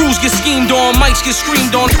 Crews get schemed on, mics get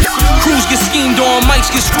screamed on. Crews get schemed on, mics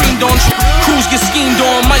get screamed on. Crews get schemed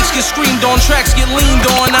on, mics get screamed on. Tracks get leaned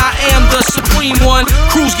on, I am the supreme one.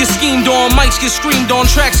 Crews get schemed on, mics get screamed on.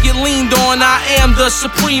 Tracks get leaned on, I am the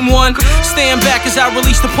supreme one. Stand back as I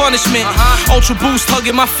release the punishment. Ultra boost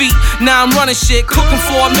hugging my feet, now I'm running shit. Cooking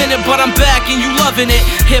for a minute, but I'm back and you loving it.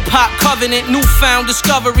 Hip hop covenant, newfound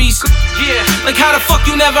discoveries. Yeah, like how the fuck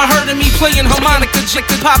you never heard of me playing harmonica,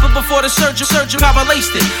 jigted poppin' before the surgeon how I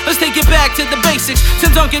laced it. Let's take it back to the basics, to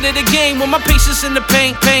dunking in the game with my patience in the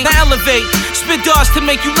pain. Now elevate, spit darts to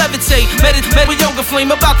make you levitate. Meditate with yoga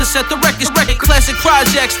flame, about to set the record. Classic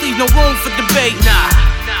projects, leave no room for debate. Nah,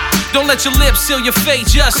 don't let your lips seal your fate,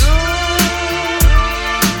 just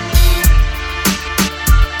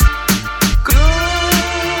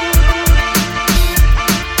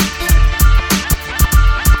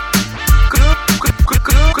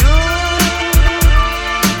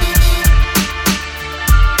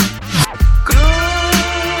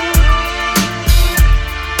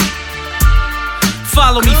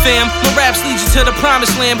follow me, fam. My raps lead you to the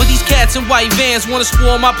promised land, but these cats in white vans wanna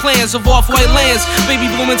spoil my plans of off-white lands. Baby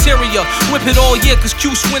blue interior, whip it all year, cause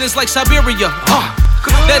Q swin is like Siberia.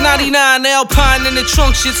 That 99 Alpine in the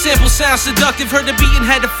trunk shit. Sample sound seductive. Heard the beat and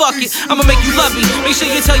had to fuck it. I'ma make you love me. Make sure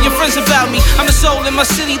you tell your friends about me. I'm the soul in my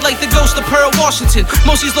city like the ghost of Pearl Washington.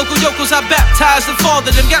 Most these local yokos I baptized and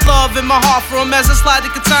fathered them. Got love in my heart for them as I slide the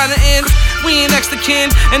katana in. We ain't extra kin,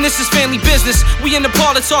 and this is family business. We in the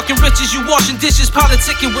parlor talking riches. You washing dishes,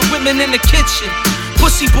 politicking with women in the kitchen.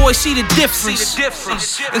 Pussy boys see the difference.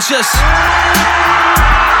 And just look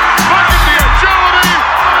at the agility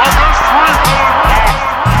of this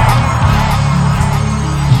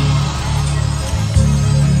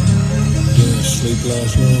Sleep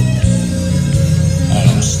last night? I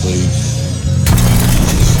don't sleep.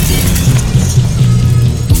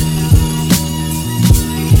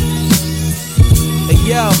 Hey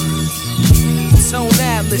yo, Tone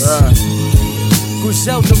Atlas,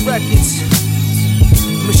 Griselda Records,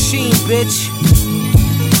 Machine bitch.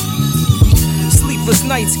 Sleepless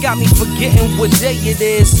nights got me forgetting what day it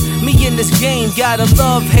is. Me in this game got a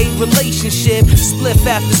love-hate relationship. Spliff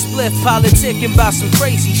after spliff, politicking about some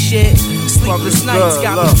crazy shit. Sleepless nights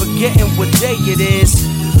got me forgetting what day it is.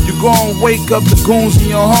 You gon' wake up the goons in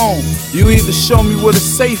your home. You either show me where the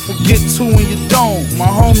safe or get two in your dome. My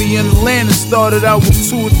homie in Atlanta started out with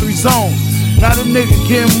 2 or 3 zones. Now the nigga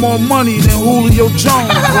getting more money than Julio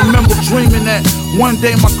Jones. Remember dreaming that one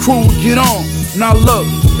day my crew would get on. Now look,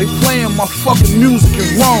 they playing my fucking music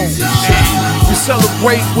in Rome. We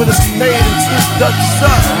celebrate with a spade and twist Dutchess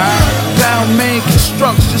up. Down main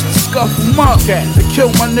constructs just to scuff them up. They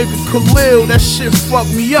killed my nigga Khalil, that shit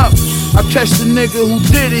fucked me up. I catch the nigga who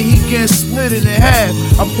did it, he getting split in half.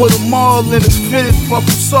 I put them all in his fitted, fuck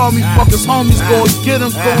who saw me, fuck his homies, go and get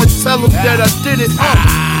him, go and tell him that I did it.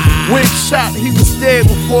 Wig shot, he was dead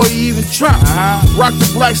before he even dropped. Rock the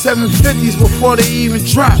black 750s before they even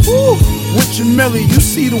dropped. With your Millie, you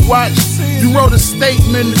see the watch. You wrote a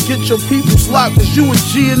statement to get your people's locked. Cause you a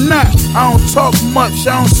G or not. I don't talk much,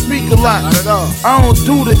 I don't speak a lot. Not at all. I don't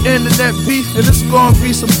do the internet beef, and it's gonna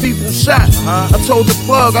be some people shot. I told the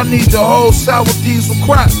plug I need the whole sour diesel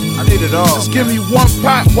crop. I need it all. Just give me one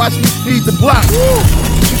pot, watch me feed the block.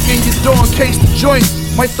 Kick in your door in case the joint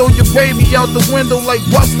might throw your baby out the window like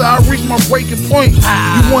Buster. I reach my breaking point.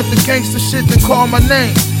 You want the gangster shit, then call my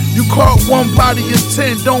name. You caught one body in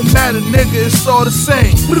 10, don't matter, nigga, it's all the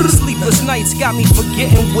same. Sleepless nights got me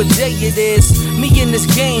forgetting what day it is. Me in this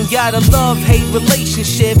game got a love-hate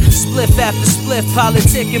relationship. Spliff after spliff,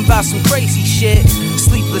 politicking about some crazy shit.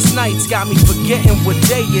 Sleepless nights got me forgetting what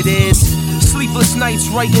day it is. Sleepless nights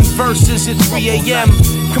writing verses at 3 a.m.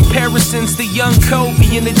 Comparisons to young Kobe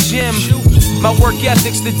in the gym. My work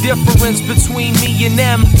ethic's the difference between me and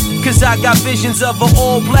them. Cause I got visions of an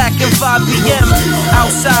all black and 5 p.m.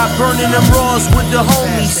 Outside burning them raws with the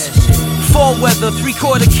homies. Fall weather,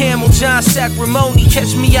 3/4 camel, John Sacramone.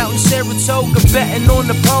 Catch me out in Saratoga betting on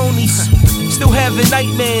the ponies. Still having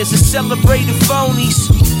nightmares and celebrating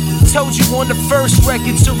phonies. Told you on the first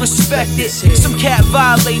record to respect it. Some cat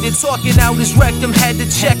violated, talking out his rectum, had to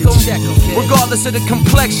check him. Regardless of the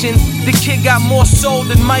complexion, the kid got more soul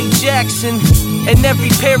than Mike Jackson. And every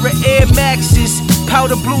pair of Air Maxes,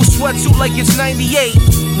 powder blue sweatsuit like it's 98.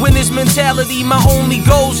 Winner's mentality, my only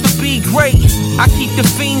goal's to be great. I keep the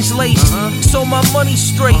fiends laced, so my money's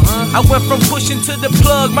straight. I went from pushing to the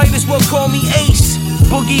plug, might as well call me Ace.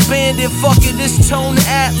 Boogie Bandit, fuck it, this Tone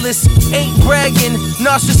Atlas. Ain't bragging,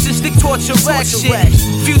 narcissistic torture rap shit.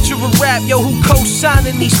 Future of rap, yo, who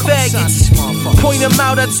co-signing these faggots? Point them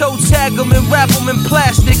out, I toe tag them and wrap them in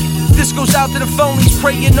plastic. This goes out to the phonies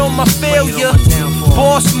praying on my failure.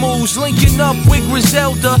 Boss moves, linking up with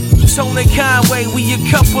Griselda. Tone and Conway, we a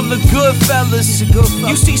couple of good fellas.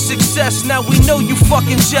 You see success, now we know you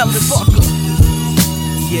fucking jealous.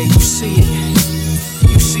 Yeah, you see it.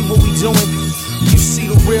 You see what we doing. You see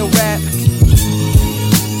the real rap.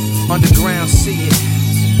 Underground see it.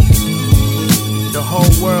 The whole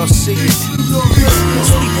world see it.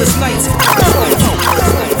 Sleepless nights.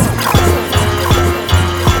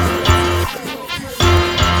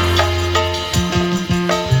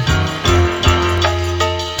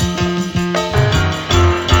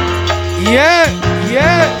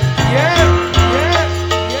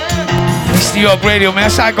 EastNYRADIO, man.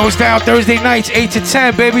 That's how it goes down Thursday nights, 8 to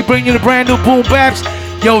 10, baby. Bring you the brand new boom baps.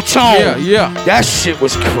 Yo, Tone. Yeah. That shit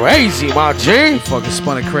was crazy, my G. You fucking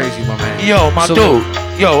spun it crazy, my man. Yo, my dude.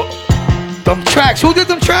 Yo, them tracks. Who did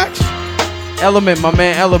them tracks? Element, my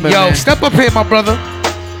man. Element, Yo, man. step up here, my brother.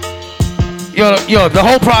 Yo, the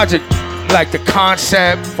whole project, like the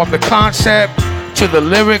concept, from the concept to the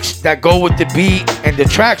lyrics that go with the beat and the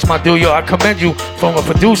tracks, my dude. Yo, I commend you from a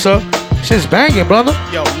producer. Shit's banging, brother.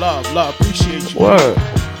 Yo, love, appreciate you. Word.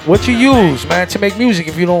 What you use, man, to make music?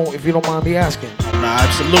 If you don't mind me asking. Nah,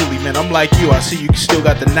 absolutely, man. I'm like you. I see you still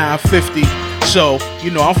got the 950. So, you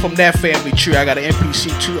know, I'm from that family tree. I got an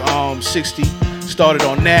MPC 260. Started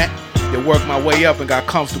on that. Then worked my way up and got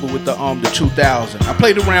comfortable with the 2000. I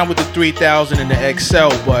played around with the 3000 and the XL,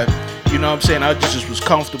 but you know what I'm saying, I just was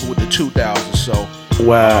comfortable with the 2000. So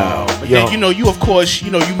wow. But then, you know, you of course, you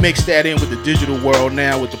know, you mix that in with the digital world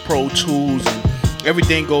now with the Pro Tools and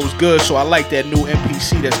everything goes good. So I like that new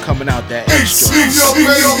MPC that's coming out, that extra.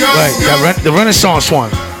 Right, the Renaissance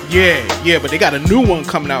one. Yeah, but they got a new one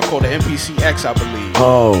coming out called the MPC X, I believe.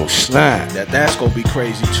 Oh, snap. That's gonna be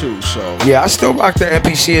crazy too. So yeah, I still rock the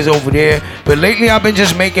MPCs over there, but lately I've been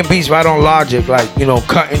just making beats right on Logic, like, you know,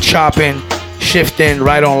 cutting, chopping, shifting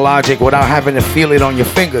right on Logic without having to feel it on your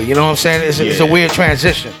finger. You know what I'm saying? It's a weird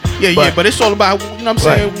transition. Yeah, but it's all about, you know what I'm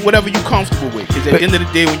saying, whatever you're comfortable with. Because at the end of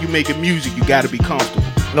the day, when you're making music, you got to be comfortable.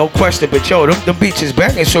 No question, but yo, them beats is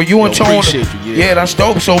banging. So you and Tone, yeah, that's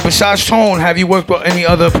dope. So besides Tone, have you worked with any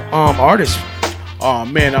other artists? Oh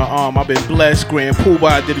man, I've been blessed. Grand Poobah,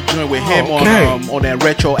 I did a joint with him on that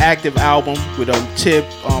Retroactive album with Tip.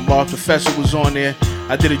 Mark Professor was on there.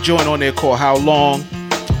 I did a joint on there called How Long.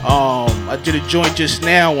 I did a joint just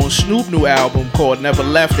now on Snoop new album called Never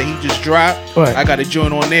Left that he just dropped. Right. I got a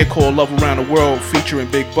joint on there called Love Around the World featuring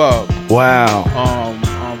Big Bub. Wow.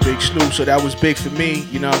 Big Snoop, so that was big for me,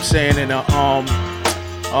 you know what I'm saying? And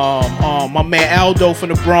my man Aldo from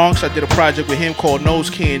the Bronx, I did a project with him called Nose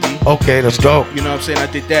Candy. Okay, that's dope. You know what I'm saying? I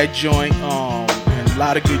did that joint, and a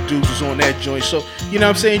lot of good dudes was on that joint. So, you know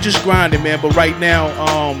what I'm saying? Just grinding, man. But right now,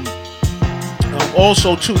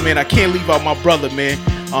 also too, man, I can't leave out my brother, man.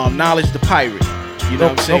 Knowledge the Pirate. You know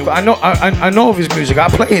what I'm saying? I know of his music. I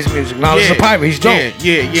play his music. Knowledge the Pirate. He's dope.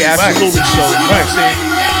 Yeah, absolutely. So, you know what I'm saying?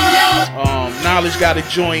 Knowledge got a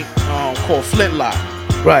joint called Flintlock.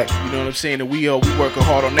 Right. You know what I'm saying? And we working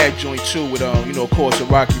hard on that joint too with you know, of course, the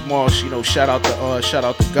Rocky Marsh. You know, shout out to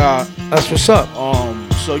God. That's what's up.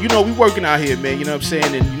 So you know, we working out here, man. You know what I'm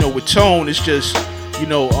saying? And you know, with Tone, it's just, you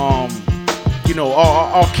know, our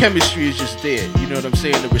chemistry is just there. You know what I'm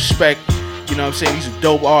saying? The respect. You know what I'm saying? He's a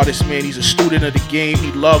dope artist, man. He's a student of the game.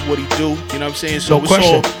 He love what he do. You know what I'm saying? So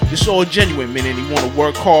it's all genuine, man. And he want to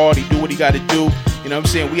work hard. He do what he got to do. You know what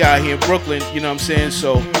I'm saying? We out here in Brooklyn. You know what I'm saying?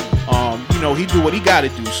 So, you know, he do what he got to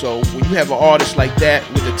do. So when you have an artist like that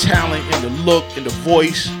with the talent and the look and the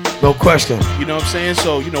voice, no question. You know what I'm saying?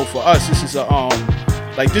 So, you know, for us, this is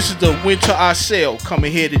this is the winter our sale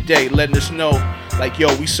coming here today, letting us know, like,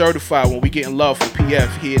 yo, we certified when we getting love from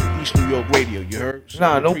PF here at East New York Radio. You heard? So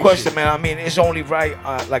nah, no question, man. I mean, it's only right.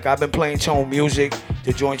 Like, I've been playing Tone music,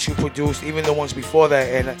 the joints you produced, even the ones before that,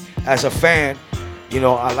 and as a fan, you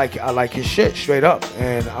know, I like his shit straight up,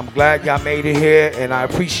 and I'm glad y'all made it here, and I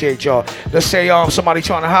appreciate y'all. Let's say somebody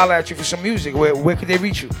trying to holler at you for some music. Where could they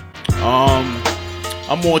reach you?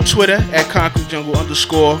 I'm on Twitter at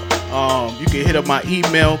ConcreteJungle_. You can hit up my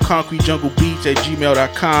email,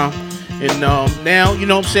 concretejunglebeats@gmail.com. And now, you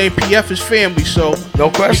know what I'm saying, PF is family, so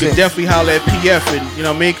no question. You can definitely holler at PF, and you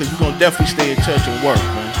know what I mean, because we're gonna definitely stay in touch and work,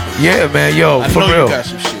 man. Yeah, man, yo, for real. You got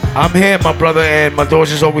some shit. I'm here, my brother, and my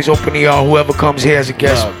doors is always open to y'all. Whoever comes here as a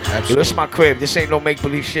guest, this is my crib. This ain't no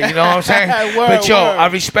make-believe shit. You know what I'm saying? But yo, I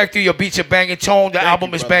respect you. Your beats are banging. Tone, the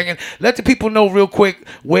album is banging. Let the people know real quick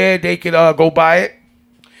where they could go buy it.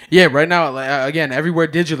 Yeah, right now, again, everywhere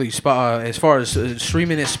digitally. As far as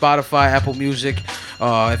streaming it, Spotify, Apple Music.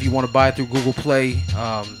 If you want to buy it through Google Play,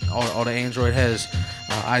 all the Android has.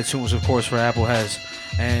 iTunes, of course, for Apple has.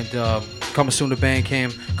 And coming soon to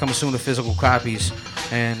Bandcamp, coming soon to physical copies.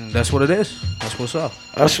 And that's what it is. That's what's up.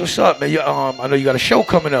 That's what's up, man. I know you got a show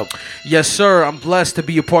coming up. Yes, sir. I'm blessed to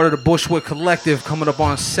be a part of the Bushwick Collective coming up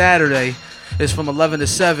on Saturday. It's from 11 to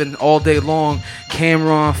 7 all day long.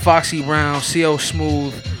 Cameron, Foxy Brown, CL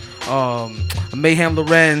Smooth, Mayhem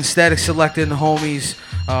Loren, Static Selector and the homies,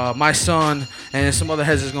 my son, and some other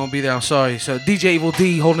heads is going to be there. I'm sorry. So DJ Evil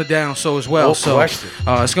D holding it down as well. No so question.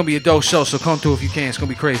 It's going to be a dope show, so come through if you can. It's going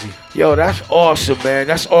to be crazy. Yo, that's awesome, man.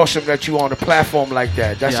 That's awesome that you on a platform like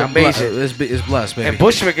that. That's amazing. It's blessed, baby. And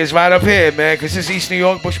Bushwick is right up here, man, because it's East New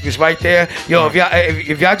York. Bushwick is right there. Yo,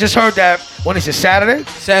 if y'all just heard that, when is it, Saturday?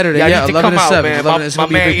 Saturday, y'all yeah, need to 11 come to 7. out, man. 11, My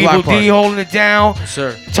man Evil D holding it down. Yes,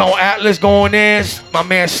 sir. Tone Atlas going in. My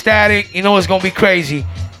man Static. You know it's going to be crazy.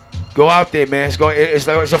 Go out there, man. It's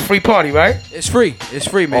a free party, right? It's free. It's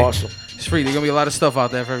free, man. Awesome. It's free. There's going to be a lot of stuff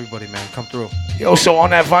out there for everybody, man. Come through. Yo, so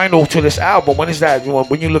on that vinyl to this album, when is that?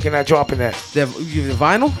 When you looking at dropping that? The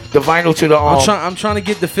vinyl? The vinyl to the I'm trying to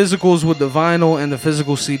get the physicals with the vinyl and the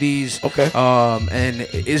physical CDs. Okay. And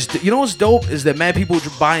you know what's dope is that mad people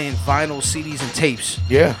are buying vinyl CDs and tapes.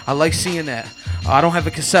 Yeah. I like seeing that. I don't have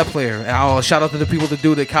a cassette player. And I'll shout out to the people that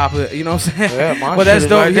do the copy. You know what I'm saying? Yeah, my but that's shit is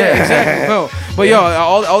dope. right Yeah, there. exactly. No. But yo,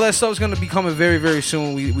 all that stuff is gonna be coming very, very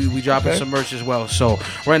soon. We dropping some merch as well. So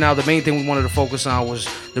right now, the main thing we wanted to focus on was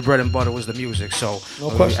the bread and butter, was the music. So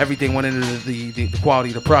everything went into the quality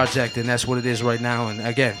of the project, and that's what it is right now. And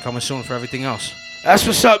again, coming soon for everything else. That's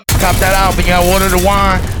what's up. Cop that album, y'all. Water the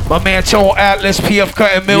Wine. My man Tone Atlas, Pf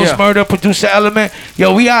Cuttin, Mills Murder, Producer Element.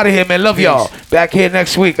 Yo, we out of here, man. Love y'all. Back here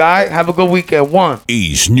next week, all right? Have a good weekend. One.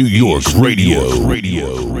 East New York Radio.